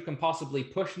far as you can possibly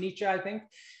push Nietzsche, I think.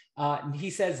 He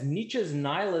says Nietzsche's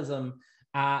nihilism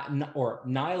or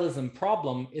nihilism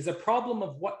problem is a problem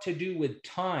of what to do with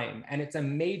time, and it's a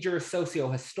major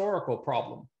socio-historical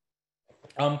problem.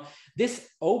 This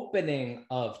opening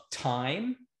of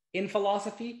time in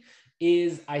philosophy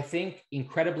is, I think,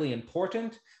 incredibly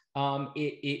important.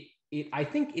 I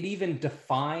think it even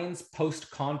defines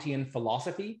post-Kantian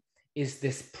philosophy, is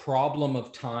this problem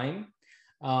of time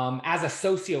as a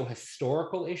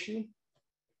socio-historical issue.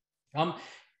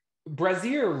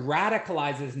 Brazier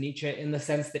radicalizes Nietzsche in the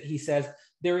sense that he says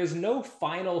there is no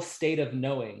final state of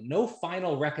knowing, no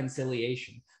final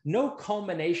reconciliation, no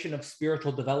culmination of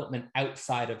spiritual development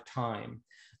outside of time.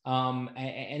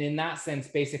 And in that sense,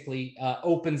 basically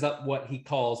opens up what he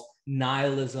calls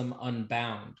nihilism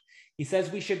unbound. He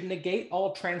says we should negate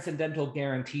all transcendental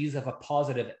guarantees of a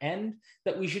positive end,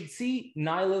 that we should see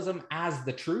nihilism as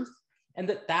the truth, and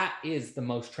that that is the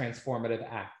most transformative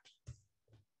act.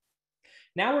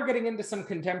 Now we're getting into some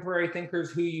contemporary thinkers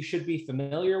who you should be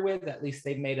familiar with. At least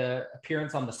they've made an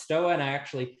appearance on the Stoa, and I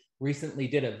actually recently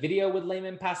did a video with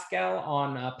Layman Pascal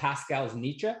on Pascal's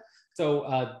Nietzsche.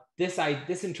 So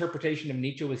this interpretation of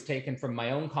Nietzsche was taken from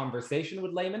my own conversation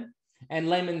with Layman, and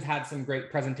Layman's had some great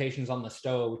presentations on the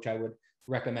Stoa, which I would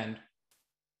recommend.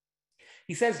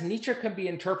 He says Nietzsche can be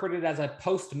interpreted as a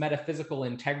post-metaphysical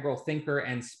integral thinker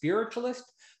and spiritualist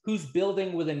who's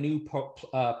building with a new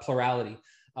plurality.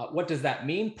 What does that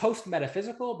mean?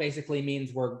 Post-metaphysical basically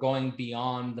means we're going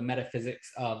beyond the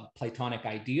metaphysics of Platonic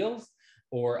ideals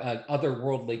or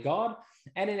otherworldly God.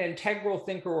 And an integral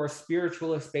thinker or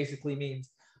spiritualist basically means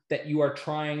that you are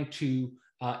trying to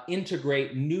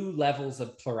integrate new levels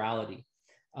of plurality.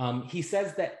 He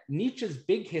says that Nietzsche's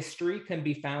big history can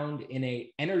be found in an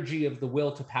energy of the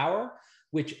will to power,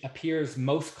 which appears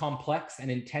most complex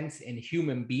and intense in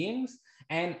human beings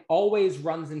and always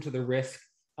runs into the risk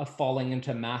of falling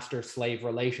into master-slave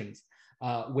relations,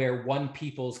 where one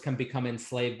peoples can become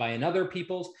enslaved by another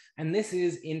peoples. And this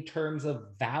is in terms of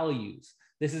values.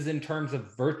 This is in terms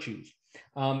of virtues.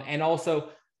 And also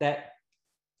that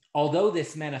although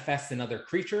this manifests in other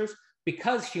creatures,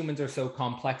 because humans are so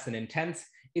complex and intense,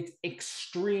 it's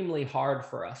extremely hard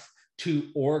for us to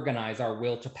organize our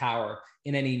will to power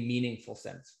in any meaningful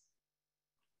sense.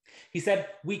 He said,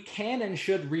 we can and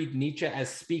should read Nietzsche as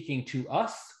speaking to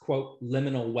us, quote,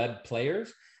 liminal web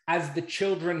players, as the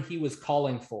children he was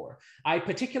calling for. I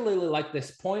particularly like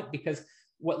this point because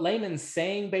what Layman's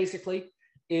saying basically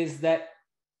is that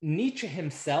Nietzsche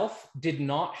himself did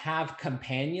not have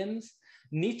companions.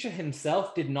 Nietzsche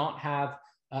himself did not have,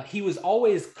 he was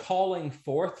always calling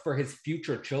forth for his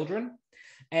future children.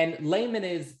 And Layman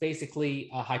is basically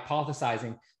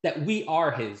hypothesizing that we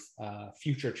are his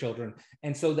future children.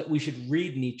 And so that we should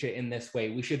read Nietzsche in this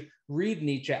way. We should read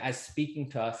Nietzsche as speaking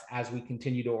to us as we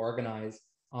continue to organize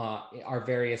our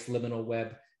various liminal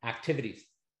web activities.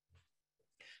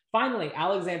 Finally,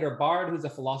 Alexander Bard, who's a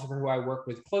philosopher who I work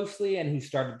with closely and who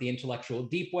started the intellectual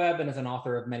deep web and is an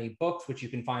author of many books, which you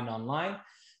can find online,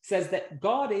 says that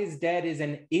God is dead is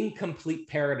an incomplete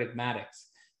paradigmatics,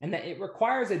 and that it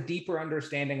requires a deeper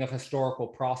understanding of historical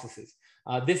processes.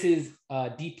 This is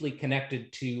deeply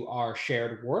connected to our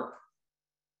shared work.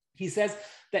 He says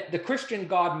that the Christian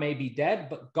God may be dead,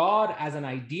 but God as an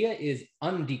idea is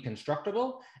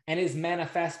undeconstructible and is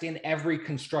manifest in every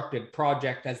constructed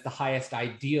project as the highest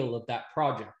ideal of that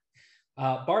project.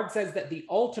 Bard says that the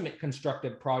ultimate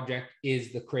constructed project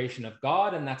is the creation of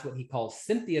God, and that's what he calls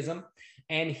syntheism.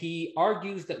 And he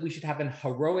argues that we should have an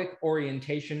heroic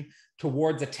orientation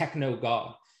towards a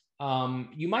techno-God.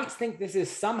 You might think this is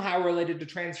somehow related to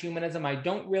transhumanism. I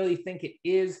don't really think it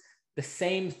is the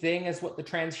same thing as what the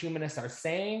transhumanists are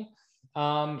saying.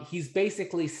 He's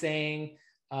basically saying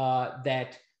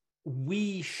that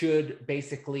we should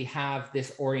basically have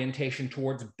this orientation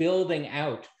towards building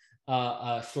out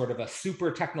sort of a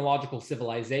super technological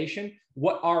civilization.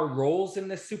 What our roles in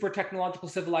this super technological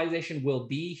civilization will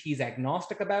be, he's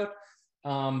agnostic about,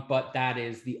 but that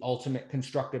is the ultimate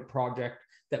constructive project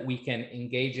that we can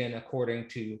engage in according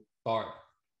to Bard.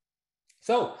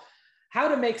 So, how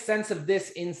to make sense of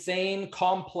this insane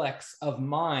complex of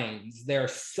minds? There are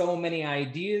so many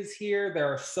ideas here. There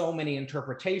are so many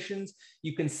interpretations.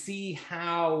 You can see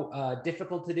how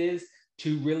difficult it is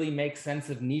to really make sense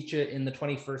of Nietzsche in the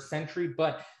 21st century,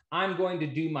 but I'm going to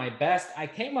do my best. I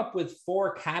came up with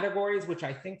 4 categories, which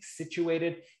I think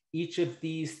situated each of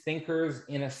these thinkers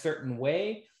in a certain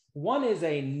way. One is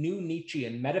a new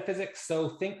Nietzschean metaphysics. So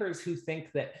thinkers who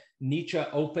think that Nietzsche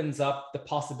opens up the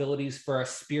possibilities for a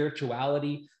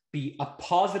spirituality be a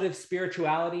positive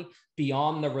spirituality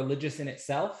beyond the religious in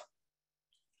itself.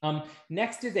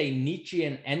 Next is a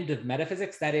Nietzschean end of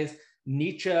metaphysics. That is,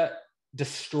 Nietzsche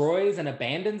destroys and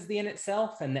abandons the in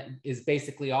itself, and that is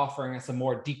basically offering us a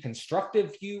more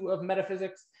deconstructive view of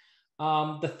metaphysics.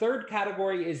 The third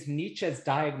category is Nietzsche as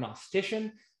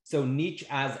diagnostician. So Nietzsche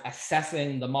as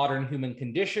assessing the modern human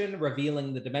condition,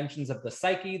 revealing the dimensions of the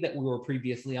psyche that we were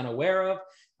previously unaware of,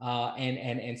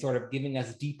 and sort of giving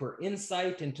us deeper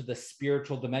insight into the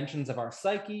spiritual dimensions of our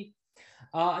psyche.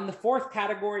 And the fourth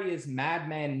category is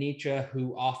Madman Nietzsche,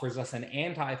 who offers us an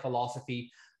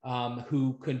anti-philosophy,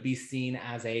 who could be seen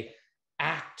as an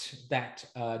act that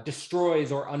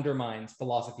destroys or undermines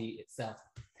philosophy itself.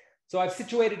 So I've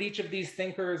situated each of these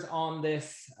thinkers on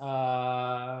this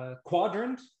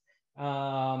quadrant.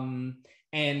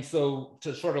 And so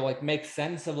to sort of like make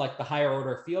sense of like the higher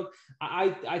order field,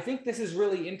 I think this is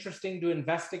really interesting to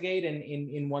investigate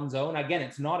in one's own. Again,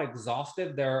 it's not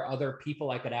exhaustive. There are other people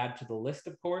I could add to the list,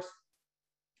 of course.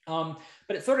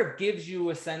 But it sort of gives you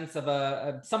a sense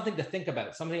of something to think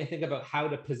about how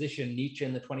to position Nietzsche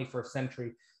in the 21st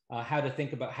century, how to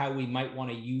think about how we might want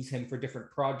to use him for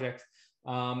different projects.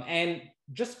 And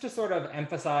just to sort of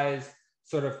emphasize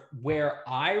sort of where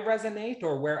I resonate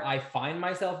or where I find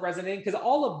myself resonating, because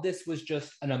all of this was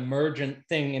just an emergent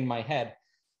thing in my head.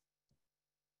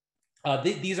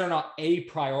 These are not a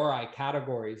priori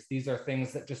categories. These are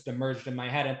things that just emerged in my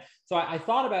head. And so I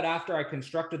thought about, after I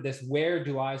constructed this, where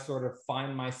do I sort of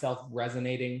find myself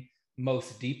resonating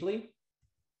most deeply?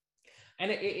 And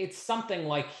it's something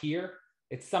like here.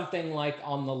 It's something like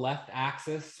on the left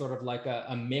axis, sort of like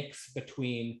a mix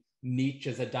between Nietzsche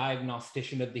as a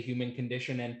diagnostician of the human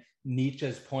condition and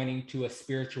Nietzsche's pointing to a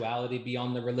spirituality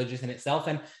beyond the religious in itself.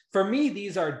 And for me,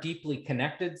 these are deeply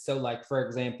connected. So like, for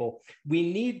example,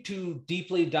 we need to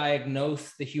deeply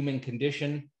diagnose the human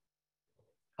condition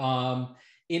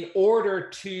in order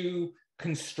to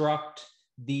construct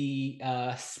the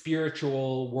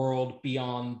spiritual world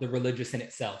beyond the religious in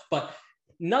itself. But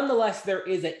nonetheless, there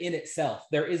is a in itself,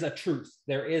 there is a truth,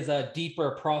 there is a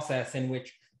deeper process in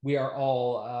which we are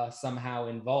all somehow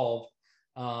involved.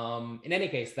 In any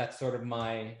case, that's sort of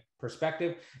my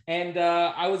perspective. And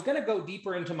I was going to go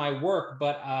deeper into my work,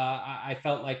 but I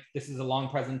felt like this is a long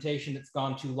presentation. It's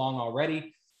gone too long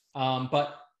already.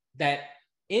 But that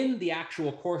in the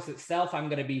actual course itself, I'm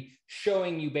going to be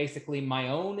showing you basically my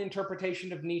own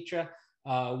interpretation of Nietzsche.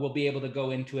 We'll be able to go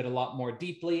into it a lot more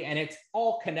deeply, and it's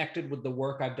all connected with the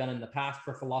work I've done in the past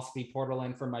for Philosophy Portal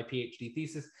and for my PhD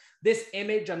thesis. This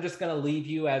image, I'm just going to leave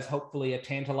you as hopefully a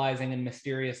tantalizing and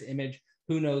mysterious image.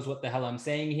 Who knows what the hell I'm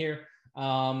saying here?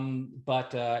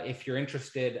 But if you're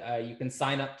interested, you can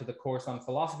sign up to the course on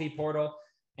Philosophy Portal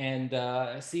and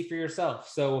see for yourself.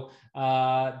 So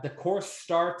the course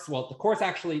starts, well, the course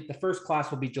actually, the first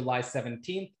class will be July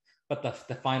 17th, but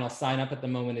the final sign up at the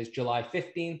moment is July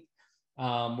 15th.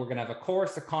 We're going to have a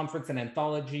course, a conference, an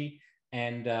anthology,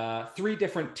 and 3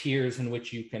 different tiers in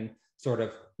which you can sort of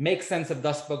make sense of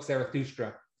Thus Spoke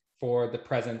Zarathustra for the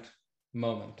present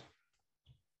moment.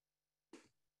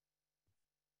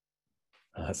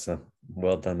 Awesome.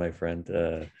 Well done, my friend.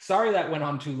 Sorry that went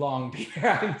on too long,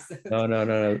 Peter.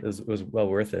 No. It was well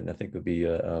worth it. And I think it would be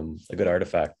a good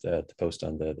artifact to post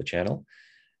on the channel.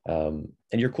 And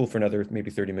you're cool for another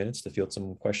maybe 30 minutes to field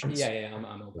some questions? Yeah,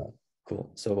 I'm open.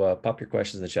 Cool. So pop your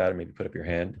questions in the chat, or maybe put up your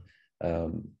hand.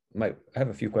 I have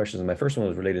a few questions. And my first one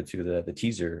was related to the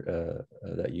teaser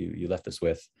that you left us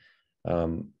with.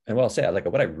 And what I'll say,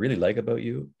 what I really like about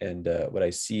you, and what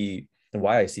I see and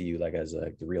why I see you like as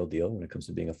the real deal when it comes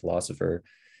to being a philosopher,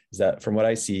 is that from what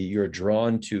I see, you're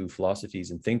drawn to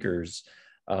philosophies and thinkers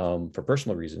for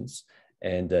personal reasons,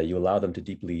 and you allow them to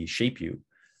deeply shape you.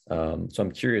 So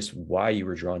I'm curious why you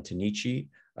were drawn to Nietzsche,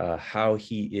 how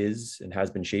he is and has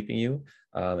been shaping you,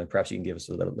 and perhaps you can give us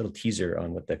a little teaser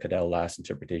on what the Cadell Last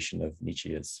interpretation of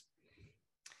Nietzsche is.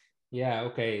 Yeah.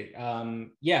 Okay.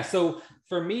 Yeah. So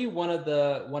for me, one of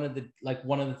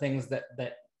the things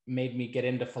that made me get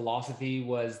into philosophy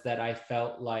was that I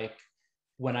felt like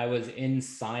when I was in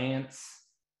science,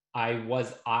 I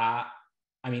was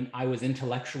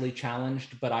intellectually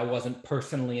challenged, but I wasn't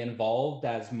personally involved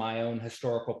as my own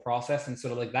historical process. And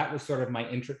sort of like, that was sort of my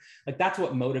interest. Like, that's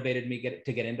what motivated me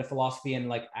to get into philosophy.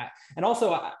 And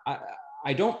also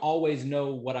I don't always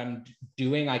know what I'm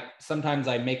doing. Sometimes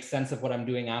I make sense of what I'm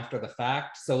doing after the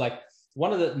fact. So like,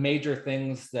 one of the major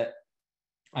things that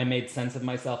I made sense of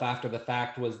myself after the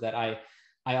fact was that I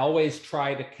always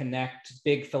try to connect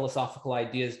big philosophical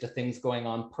ideas to things going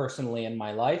on personally in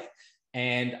my life.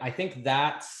 And I think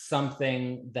that's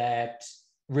something that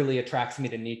really attracts me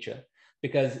to Nietzsche.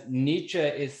 because Nietzsche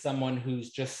is someone who's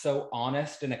just so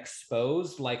honest and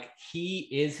exposed, like he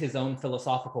is his own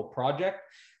philosophical project.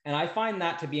 And I find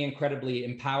that to be incredibly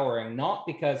empowering, not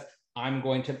because I'm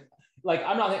going to, like,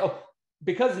 I'm not like, oh,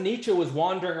 because Nietzsche was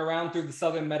wandering around through the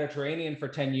Southern Mediterranean for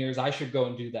 10 years, I should go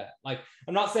and do that. Like,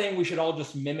 I'm not saying we should all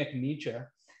just mimic Nietzsche,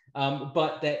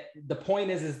 but that the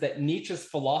point is that Nietzsche's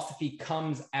philosophy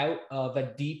comes out of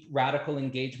a deep radical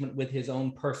engagement with his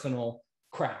own personal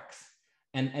cracks.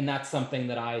 And that's something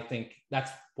that I think,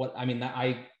 that's what, I mean, that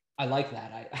I like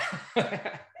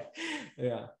that.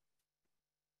 Yeah.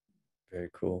 Very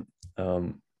cool.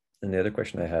 And the other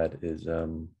question I had is,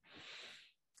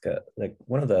 like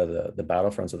one of the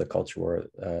battlefronts of the culture war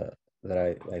that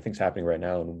I think is happening right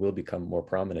now and will become more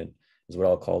prominent is what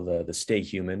I'll call the stay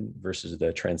human versus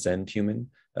the transcend human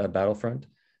battlefront.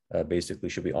 Basically,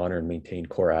 should we honor and maintain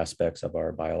core aspects of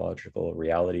our biological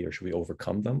reality, or should we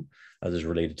overcome them? This is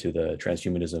related to the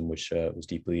transhumanism, which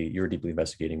you were deeply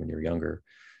investigating when you were younger.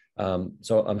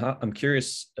 So I'm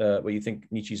curious what you think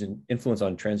Nietzsche's influence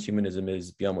on transhumanism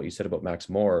is beyond what you said about Max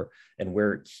Moore, and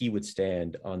where he would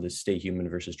stand on the stay human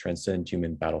versus transcend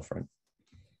human battlefront.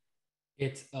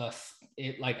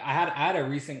 Like I had a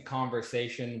recent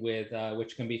conversation with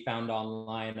which can be found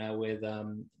online with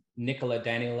Nicola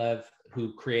Danilev,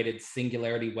 who created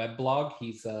Singularity Weblog.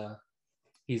 He's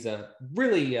a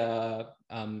really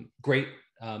great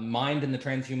mind in the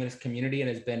transhumanist community and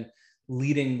has been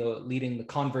leading the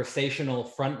conversational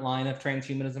front line of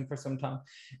transhumanism for some time.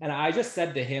 And I just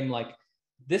said to him, like,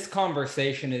 this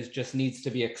conversation just needs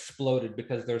to be exploded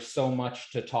because there's so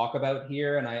much to talk about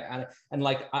here. And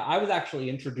I was actually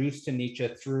introduced to Nietzsche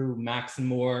through Max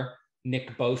Moore,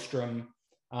 Nick Bostrom,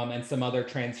 and some other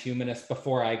transhumanists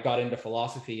before I got into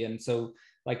philosophy. And so,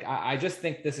 like, I just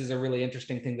think this is a really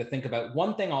interesting thing to think about.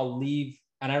 One thing I'll leave,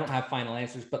 and I don't have final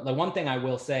answers, but the one thing I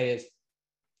will say is,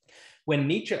 when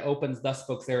Nietzsche opens Thus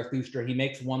Spoke Zarathustra, he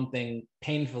makes one thing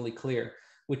painfully clear,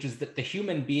 which is that the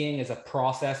human being is a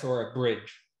process or a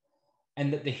bridge.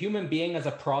 And that the human being as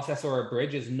a process or a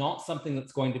bridge is not something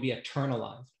that's going to be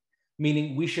eternalized,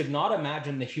 meaning we should not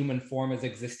imagine the human form as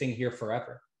existing here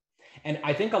forever. And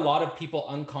I think a lot of people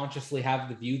unconsciously have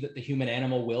the view that the human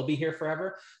animal will be here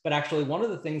forever. But actually, one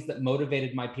of the things that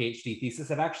motivated my PhD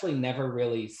thesis, I've actually never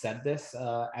really said this.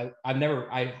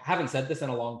 I haven't said this in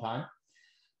a long time.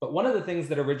 But one of the things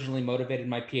that originally motivated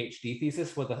my PhD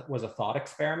thesis was a thought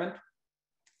experiment,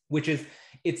 which is,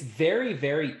 it's very,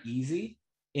 very easy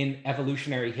in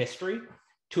evolutionary history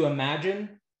to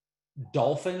imagine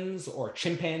dolphins or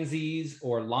chimpanzees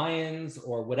or lions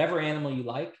or whatever animal you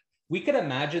like. We could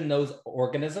imagine those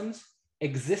organisms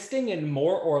existing in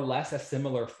more or less a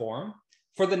similar form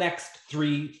for the next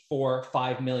 3, 4,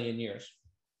 5 million years.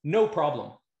 No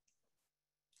problem.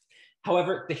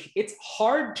 However, it's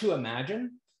hard to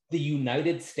imagine the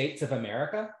United States of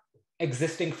America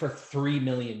existing for 3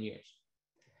 million years.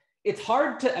 It's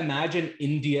hard to imagine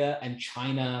India and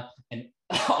China and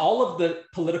all of the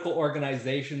political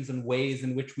organizations and ways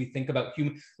in which we think about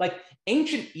human, like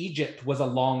ancient Egypt was a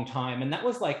long time, and that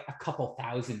was like a couple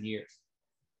thousand years.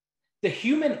 The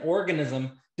human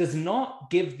organism does not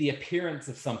give the appearance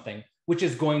of something which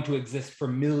is going to exist for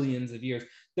millions of years.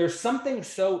 There's something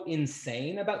so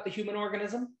insane about the human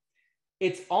organism.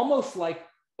 It's almost like,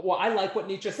 well, I like what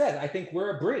Nietzsche said. I think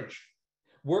we're a bridge.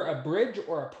 We're a bridge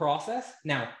or a process.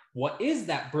 Now, what is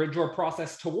that bridge or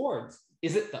process towards?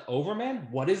 Is it the overman?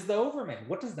 What is the overman?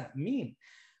 What does that mean?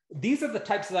 These are the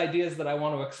types of ideas that I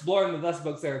want to explore in the Thus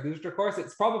Spoke Zarathustra course.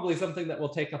 It's probably something that will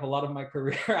take up a lot of my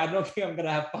career. I don't think I'm going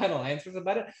to have final answers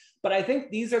about it, but I think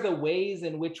these are the ways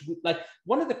in which we, like,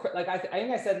 one of the, like, I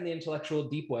think I said in the Intellectual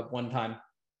Deep Web one time,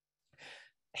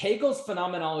 Hegel's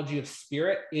phenomenology of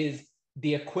spirit is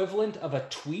the equivalent of a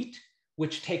tweet,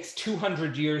 which takes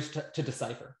 200 years to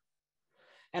decipher.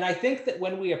 And I think that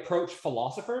when we approach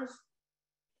philosophers,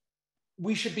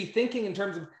 we should be thinking in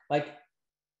terms of, like,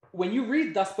 when you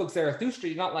read Thus Spoke Zarathustra,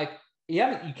 you're not like,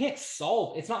 you can't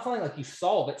solve. It's not something like you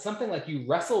solve. It's something like you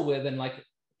wrestle with, and like,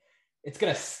 it's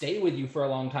going to stay with you for a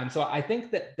long time. So I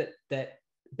think that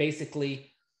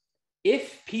basically,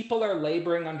 if people are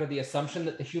laboring under the assumption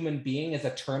that the human being is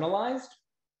eternalized,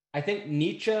 I think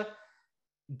Nietzsche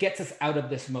gets us out of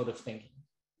this mode of thinking.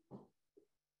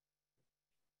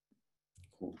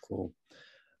 Cool.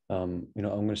 I'm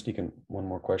going to sneak in one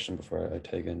more question before I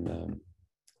take in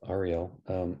Ariel.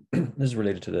 This is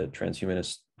related to the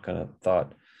transhumanist kind of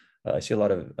thought. I see a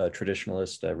lot of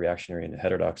traditionalist, reactionary, and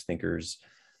heterodox thinkers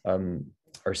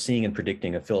are seeing and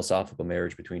predicting a philosophical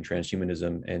marriage between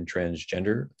transhumanism and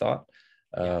transgender thought.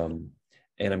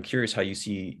 And I'm curious how you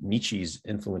see Nietzsche's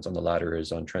influence on the latter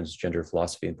is on transgender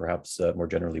philosophy and perhaps more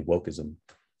generally wokeism.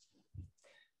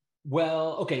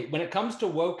 Well, okay, when it comes to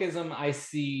wokeism, I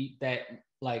see that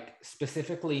like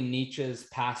specifically Nietzsche's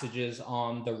passages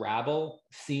on the rabble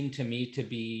seem to me to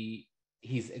be,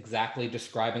 he's exactly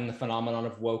describing the phenomenon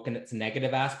of woke in its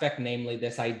negative aspect, namely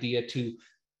this idea to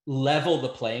level the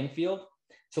playing field.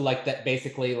 So like that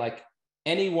basically like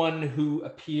anyone who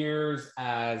appears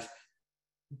as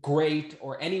great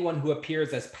or anyone who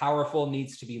appears as powerful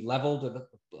needs to be leveled or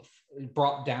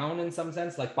brought down in some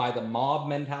sense, like by the mob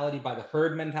mentality, by the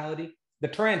herd mentality, the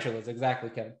tarantulas, exactly,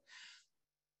 Kevin.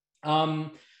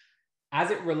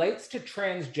 As it relates to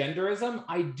transgenderism,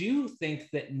 I do think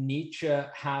that Nietzsche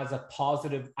has a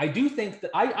positive, I do think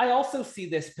that I also see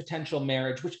this potential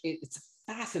marriage, which it's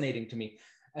fascinating to me,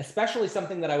 especially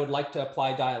something that I would like to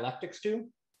apply dialectics to.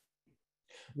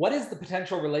 What is the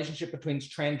potential relationship between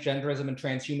transgenderism and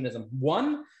transhumanism?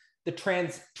 One, the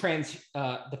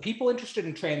people interested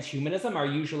in transhumanism are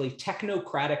usually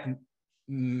technocratic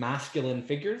masculine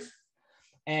figures,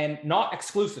 and not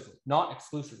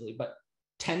exclusively, but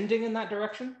tending in that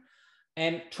direction.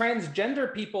 And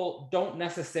transgender people don't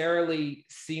necessarily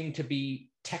seem to be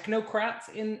technocrats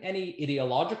in any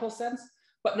ideological sense,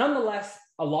 but nonetheless,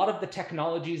 a lot of the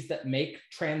technologies that make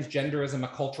transgenderism a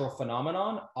cultural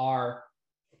phenomenon are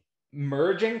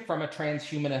merging from a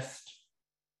transhumanist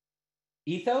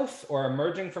ethos or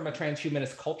emerging from a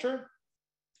transhumanist culture.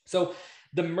 So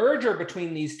the merger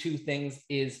between these two things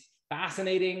is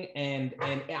fascinating. And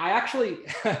I actually,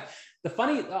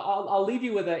 I'll leave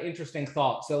you with an interesting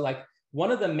thought. So like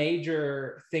one of the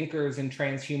major thinkers in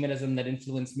transhumanism that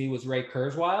influenced me was Ray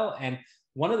Kurzweil. And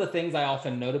one of the things I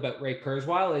often note about Ray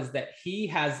Kurzweil is that he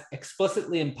has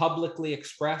explicitly and publicly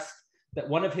expressed that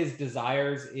one of his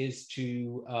desires is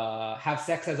to have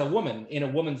sex as a woman in a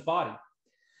woman's body.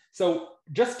 So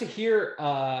just to hear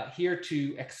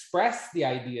to express the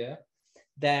idea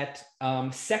that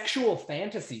sexual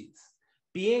fantasies,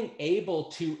 being able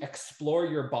to explore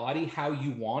your body how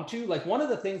you want to, like one of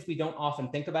the things we don't often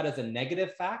think about as a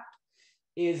negative fact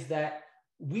is that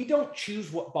we don't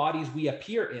choose what bodies we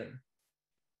appear in.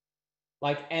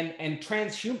 Like, and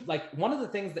like one of the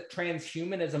things that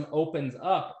transhumanism opens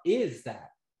up is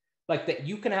that, like that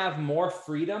you can have more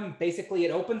freedom. Basically,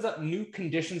 it opens up new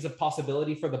conditions of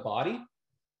possibility for the body.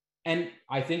 And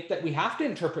I think that we have to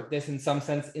interpret this in some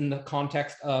sense in the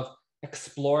context of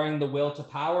exploring the will to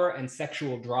power and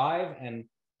sexual drive. And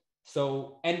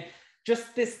so, and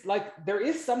just this, like, there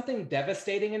is something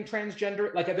devastating in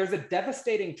transgender, like there's a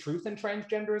devastating truth in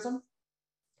transgenderism.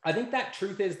 I think that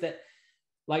truth is that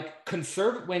like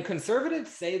when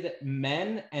conservatives say that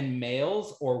men and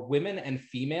males or women and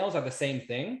females are the same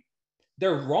thing,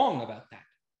 they're wrong about that.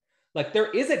 Like there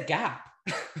is a gap.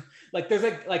 Like there's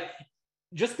a, like,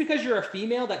 just because you're a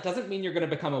female, that doesn't mean you're going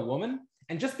to become a woman.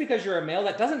 And just because you're a male,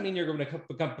 that doesn't mean you're going to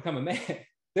become a man.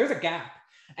 There's a gap.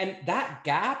 And that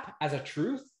gap as a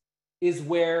truth is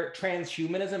where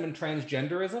transhumanism and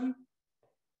transgenderism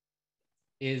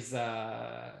is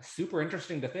super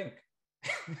interesting to think.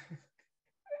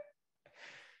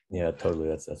 Yeah, totally.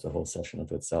 That's a whole session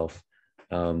unto itself.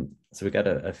 So we got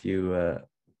a few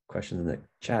questions in the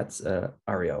chats.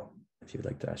 Ariel, if you'd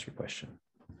like to ask your question.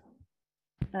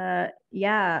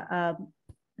 Yeah,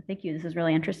 thank you. This is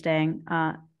really interesting.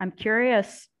 I'm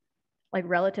curious, like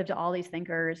relative to all these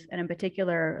thinkers, and in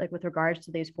particular, like with regards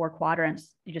to these four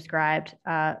quadrants you described,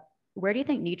 where do you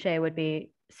think Nietzsche would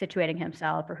be situating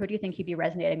himself, or who do you think he'd be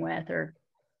resonating with, or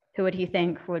who would he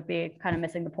think would be kind of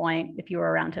missing the point if you were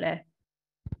around today?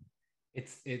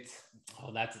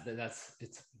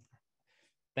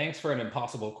 Thanks for an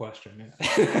impossible question.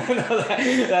 That's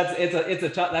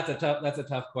a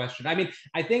tough question. I mean,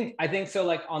 I think so.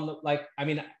 Like on the, like, I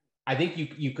mean, I think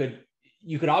you could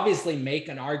obviously make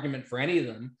an argument for any of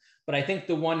them, but I think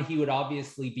the one he would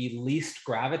obviously be least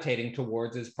gravitating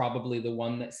towards is probably the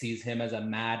one that sees him as a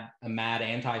mad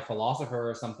anti-philosopher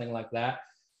or something like that.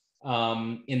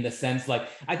 In the sense, like,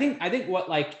 I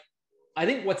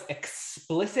think what's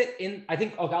explicit in,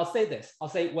 okay, I'll say this. I'll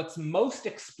say what's most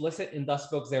explicit in Thus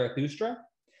Spoke Zarathustra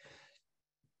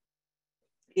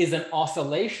is an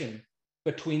oscillation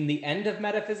between the end of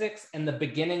metaphysics and the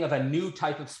beginning of a new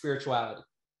type of spirituality.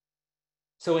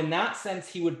 So in that sense,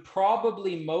 he would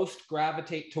probably most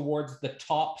gravitate towards the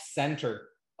top center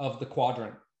of the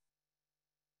quadrant.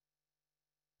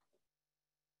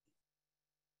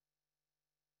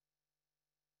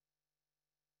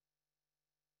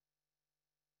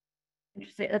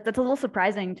 Interesting. That's a little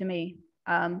surprising to me.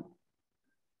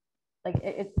 Like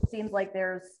it seems like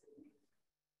there's,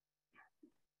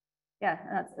 yeah,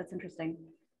 that's interesting.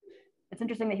 It's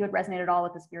interesting that he would resonate at all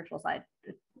with the spiritual side.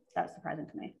 That's surprising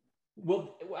to me.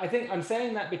 Well, I think I'm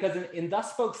saying that because in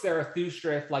Thus Spoke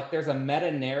Zarathustra, if like there's a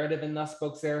meta narrative in Thus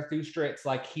Spoke Zarathustra, it's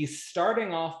like he's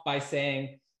starting off by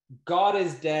saying God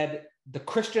is dead, the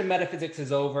Christian metaphysics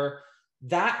is over,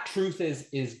 that truth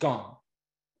is gone.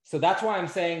 So that's why I'm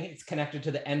saying it's connected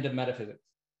to the end of metaphysics.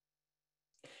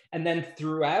 And then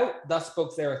throughout Thus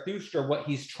Spoke Zarathustra, what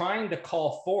he's trying to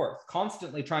call forth,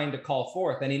 constantly trying to call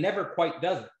forth, and he never quite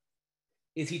does it,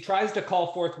 is he tries to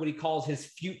call forth what he calls his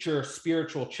future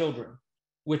spiritual children,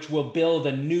 which will build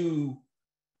a new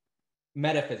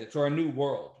metaphysics or a new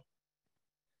world.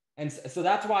 And so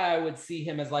that's why I would see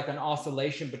him as like an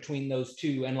oscillation between those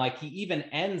two. And like he even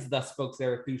ends Thus Spoke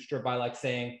Zarathustra by like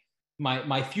saying,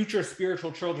 my future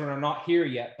spiritual children are not here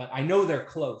yet, but I know they're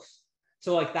close.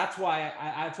 So like that's why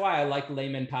I like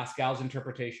Layman Pascal's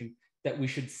interpretation that we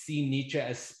should see Nietzsche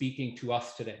as speaking to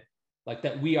us today, like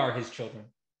that we are his children.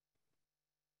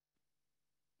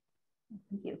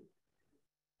 Thank you.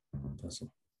 Awesome.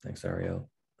 Thanks, Ariel.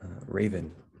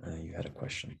 Raven, you had a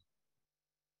question.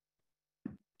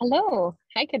 Hello.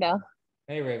 Hi, Cadell.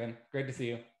 Hey, Raven. Great to see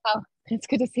you. Oh, it's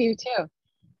good to see you too.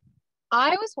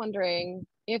 I was wondering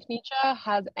if Nietzsche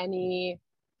has any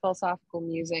philosophical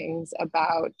musings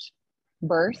about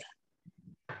birth,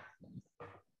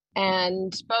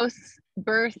 and both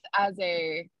birth as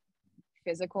a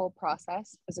physical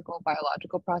process, physical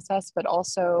biological process, but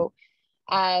also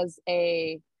as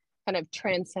a kind of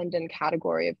transcendent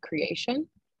category of creation.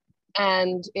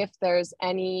 And if there's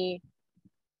any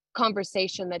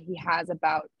conversation that he has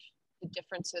about the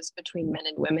differences between men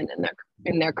and women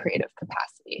in their creative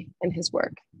capacity in his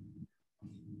work.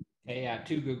 Hey, yeah,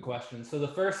 two good questions. So the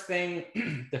first thing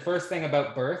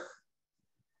about birth,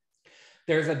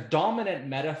 there's a dominant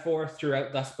metaphor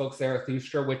throughout Thus Spoke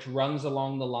Zarathustra, which runs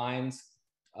along the lines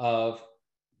of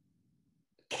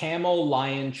camel,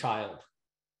 lion, child.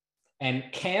 And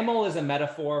camel is a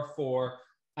metaphor for,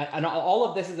 and all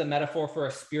of this is a metaphor for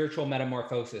a spiritual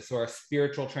metamorphosis or a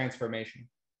spiritual transformation.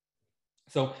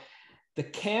 So the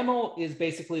camel is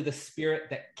basically the spirit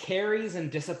that carries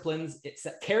and disciplines, it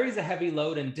carries a heavy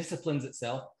load and disciplines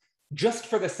itself just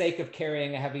for the sake of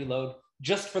carrying a heavy load,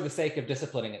 just for the sake of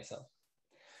disciplining itself.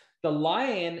 The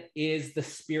lion is the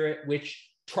spirit which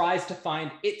tries to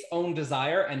find its own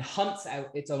desire and hunts out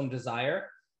its own desire,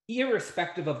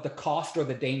 irrespective of the cost or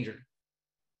the danger.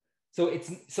 So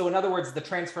in other words, the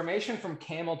transformation from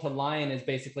camel to lion is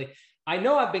basically, I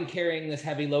know I've been carrying this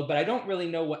heavy load, but I don't really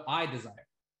know what I desire.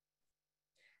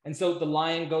 And so the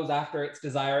lion goes after its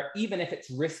desire, even if it's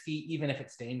risky, even if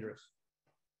it's dangerous.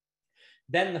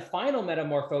 Then the final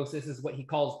metamorphosis is what he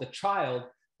calls the child,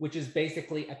 which is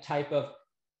basically a type of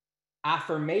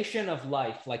affirmation of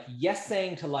life, like yes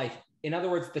saying to life. In other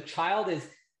words, the child is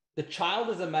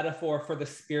a metaphor for the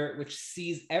spirit which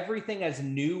sees everything as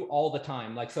new all the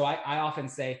time. Like, so I often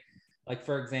say, like,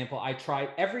 for example,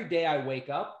 every day I wake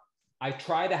up, I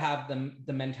try to have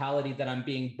the mentality that I'm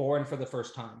being born for the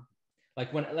first time.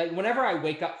 Whenever I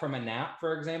wake up from a nap,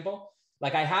 for example,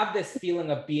 like I have this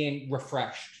feeling of being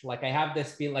refreshed. Like I have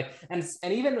this feel like, and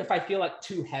even if I feel like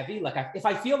too heavy, like if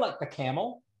I feel like the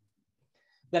camel,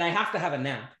 then I have to have a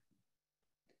nap,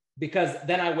 because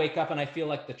then I wake up and I feel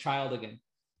like the child again.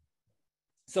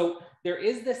 So there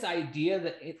is this idea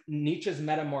that Nietzsche's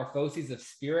metamorphoses of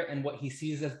spirit and what he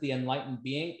sees as the enlightened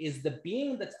being is the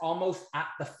being that's almost at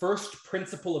the first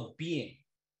principle of being,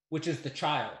 which is the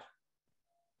child.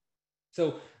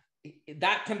 So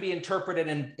that can be interpreted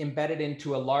and embedded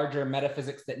into a larger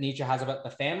metaphysics that Nietzsche has about the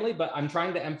family, but I'm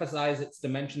trying to emphasize its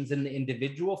dimensions in the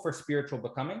individual for spiritual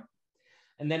becoming.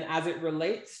 And then as it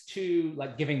relates to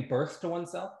like giving birth to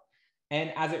oneself,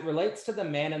 and as it relates to the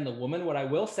man and the woman, what I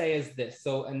will say is this.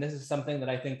 So, and this is something that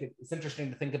I think it's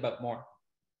interesting to think about more.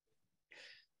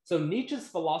 So Nietzsche's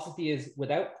philosophy is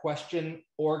without question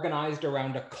organized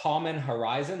around a common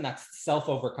horizon, that's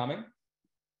self-overcoming,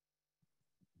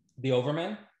 the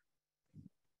overman.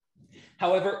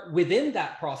 However, within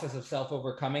that process of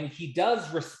self-overcoming, he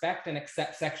does respect and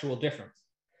accept sexual difference,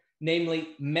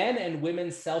 namely men and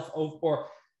women's or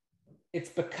it's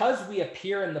because we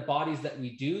appear in the bodies that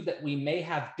we do that we may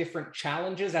have different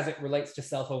challenges as it relates to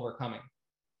self-overcoming.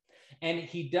 And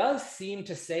he does seem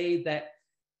to say that,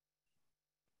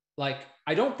 like,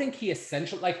 I don't think he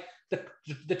essentially, like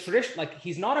the tradition, like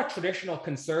he's not a traditional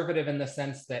conservative in the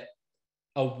sense that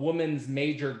a woman's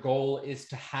major goal is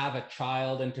to have a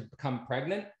child and to become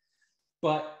pregnant,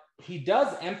 but he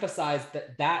does emphasize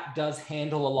that that does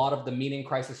handle a lot of the meaning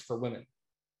crisis for women.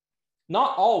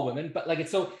 Not all women, but like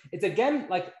it's again,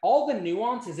 like all the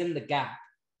nuance is in the gap.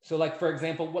 So like, for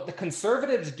example, what the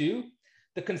conservatives do,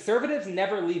 the conservatives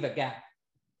never leave a gap.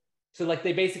 So like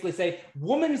they basically say,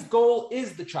 woman's goal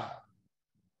is the child.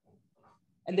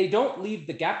 And they don't leave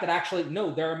the gap that actually,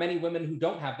 no, there are many women who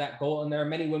don't have that goal, and there are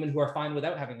many women who are fine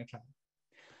without having a child.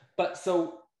 But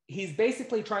so he's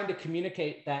basically trying to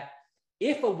communicate that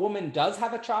if a woman does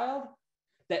have a child,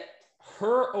 that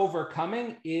her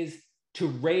overcoming is to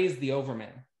raise the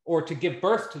overman or to give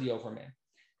birth to the overman.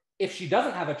 If she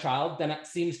doesn't have a child, then it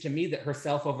seems to me that her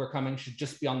self-overcoming should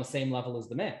just be on the same level as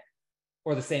the man,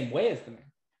 or the same way as the man.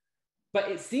 But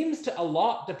it seems to a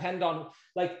lot depend on,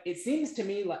 like, it seems to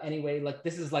me, like, anyway, like,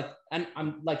 this is like, and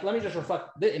I'm like, let me just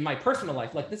reflect in my personal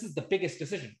life, like, this is the biggest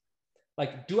decision.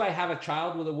 Like, do I have a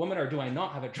child with a woman or do I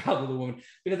not have a child with a woman?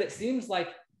 Because it seems like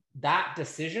that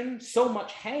decision, so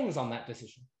much hangs on that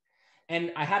decision.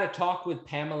 And I had a talk with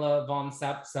Pamela von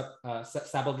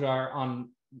Sabeljar on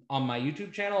my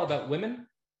YouTube channel about women.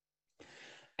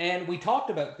 And we talked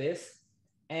about this,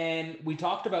 and we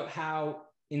talked about how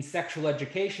in sexual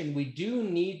education, we do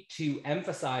need to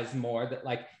emphasize more that,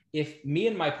 like, if me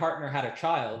and my partner had a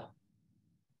child,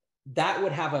 that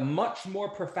would have a much more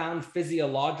profound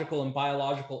physiological and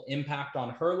biological impact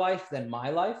on her life than my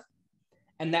life.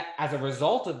 And that as a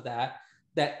result of that,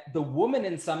 that the woman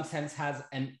in some sense has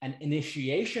an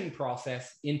initiation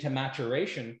process into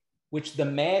maturation, which the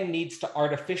man needs to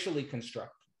artificially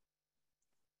construct.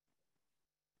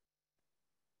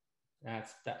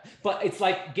 That's that. But it's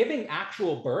like giving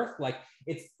actual birth, like,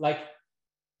 it's like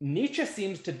Nietzsche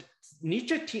seems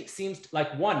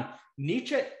like, one,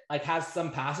 Nietzsche like has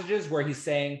some passages where he's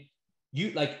saying,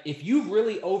 you, like, if you've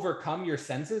really overcome your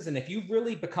senses and if you've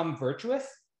really become virtuous,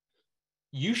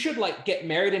 you should, like, get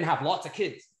married and have lots of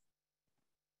kids.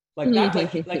 Like, that's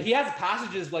like he has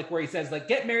passages like where he says, like,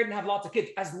 get married and have lots of kids,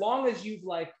 as long as you've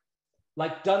like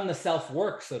done the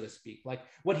self-work, so to speak. Like,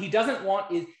 what he doesn't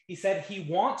want is, he said he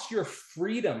wants your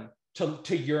freedom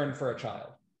to yearn for a child.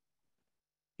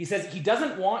 He says he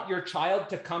doesn't want your child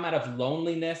to come out of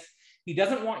loneliness. He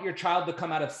doesn't want your child to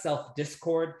come out of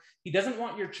self-discord. He doesn't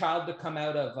want your child to come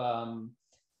out of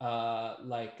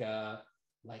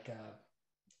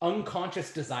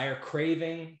unconscious desire,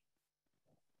 craving.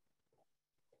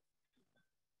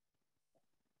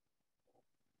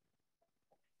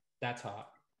 That's hot.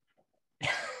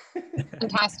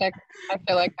 Fantastic. I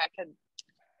feel like I could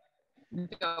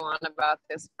go on about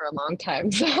this for a long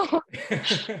time. So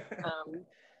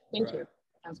thank you.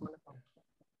 That was wonderful.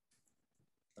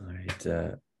 All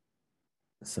right.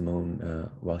 Simone,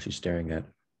 while she's staring at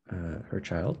her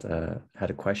child, had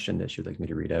a question that she would like me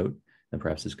to read out, and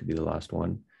perhaps this could be the last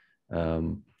one.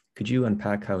 Could you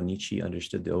unpack how Nietzsche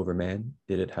understood the overman?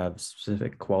 Did it have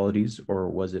specific qualities, or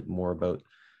was it more about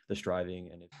the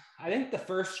striving? And I think the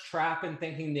first trap in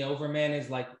thinking the overman is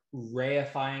like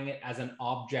reifying it as an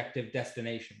objective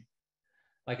destination.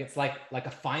 Like, it's like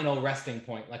a final resting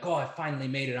point, like, oh, I finally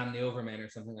made it, I'm the overman, or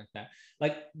something like that.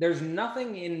 Like, there's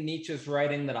nothing in Nietzsche's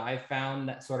writing that I found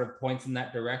that sort of points in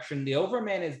that direction. The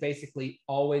overman is basically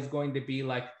always going to be,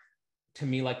 like, to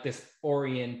me, like this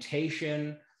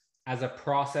orientation as a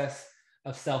process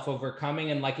of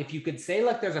self-overcoming. And, like, if you could say,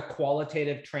 like, there's a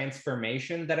qualitative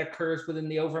transformation that occurs within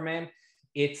the overman,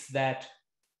 it's that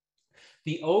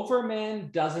the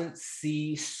overman doesn't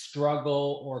see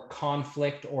struggle or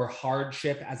conflict or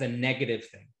hardship as a negative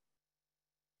thing.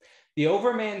 The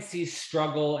overman sees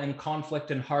struggle and conflict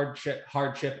and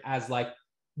hardship as, like,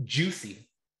 juicy.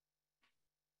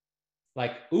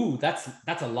 Like, ooh, that's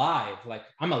alive. Like,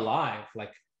 I'm alive.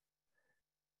 Like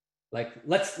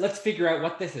let's figure out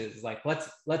what this is. Like, let's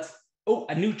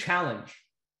a new challenge,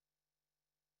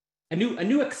 a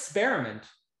new experiment,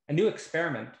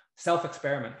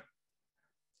 self-experiment,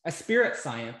 a spirit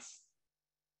science,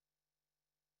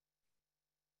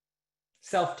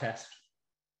 self-test.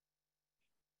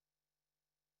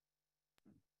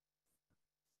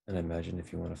 And I imagine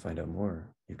if you want to find out more,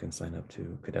 you can sign up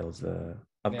to Cadell's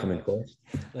upcoming course.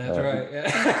 That's right.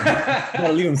 Yeah.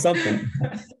 Gotta leave him something.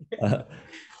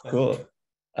 Cool.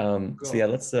 So yeah,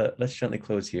 let's gently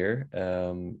close here.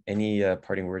 Any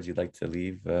parting words you'd like to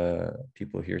leave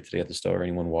people here today at the store, or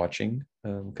anyone watching,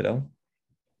 Cadell?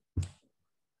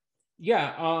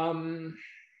 Yeah.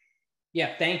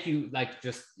 Thank you. Like,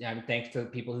 just thanks to the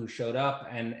people who showed up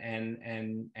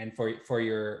and for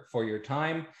your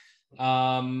time.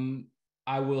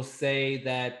 I will say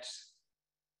that,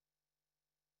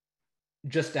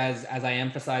 just as I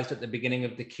emphasized at the beginning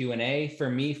of the Q&A, for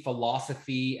me,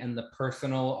 philosophy and the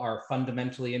personal are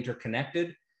fundamentally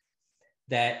interconnected,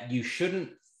 that you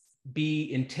shouldn't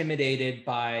be intimidated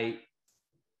by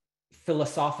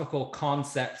philosophical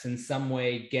concepts in some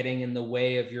way getting in the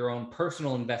way of your own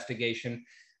personal investigation.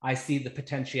 I see the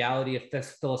potentiality of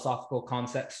philosophical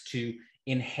concepts to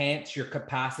enhance your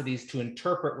capacities to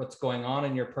interpret what's going on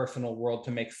in your personal world,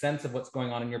 to make sense of what's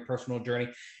going on in your personal journey,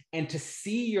 and to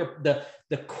see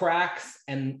the cracks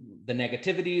and the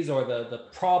negativities or the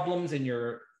problems in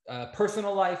your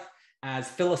personal life as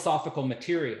philosophical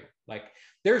material. Like,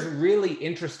 there's really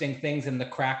interesting things in the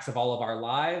cracks of all of our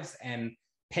lives, and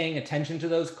paying attention to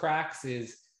those cracks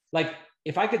is like,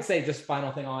 if I could say, just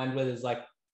final thing I'll end with is like,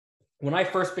 when I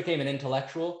first became an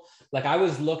intellectual, like I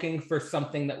was looking for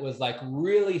something that was like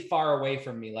really far away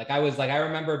from me. Like I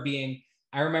remember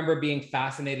being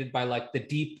fascinated by like the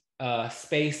deep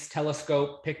space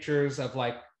telescope pictures of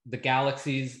like the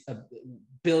galaxies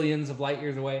billions of light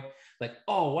years away. Like,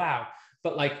 oh, wow.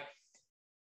 But like,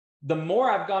 the more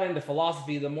I've got into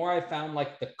philosophy, the more I found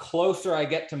like the closer I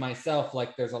get to myself,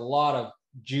 like there's a lot of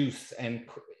juice and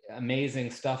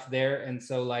amazing stuff there. And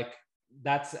so like,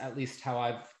 that's at least how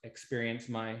I've experienced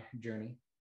my journey.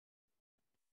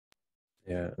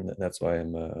 Yeah, and that's why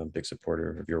I'm a big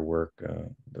supporter of your work,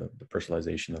 the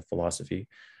personalization of philosophy.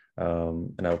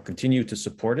 And I'll continue to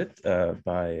support it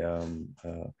by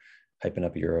hyping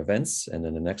up your events. And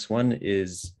then the next one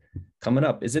is coming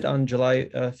up. Is it on July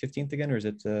 15th again, or is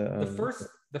it?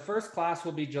 The first class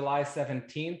will be July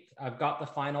 17th. I've got the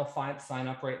final sign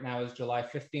up right now is July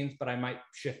 15th, but I might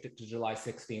shift it to July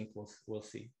 16th. We'll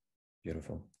see.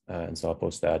 Beautiful. And so I'll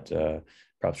post that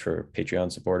perhaps for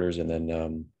Patreon supporters, and then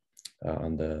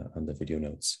on the video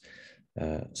notes.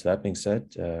 So that being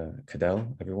said,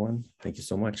 Cadell, everyone, thank you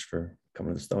so much for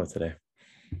coming to the Stoa today.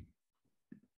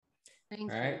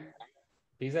 Thank All right.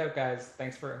 Peace out, guys.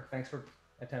 Thanks for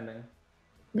attending.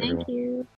 you.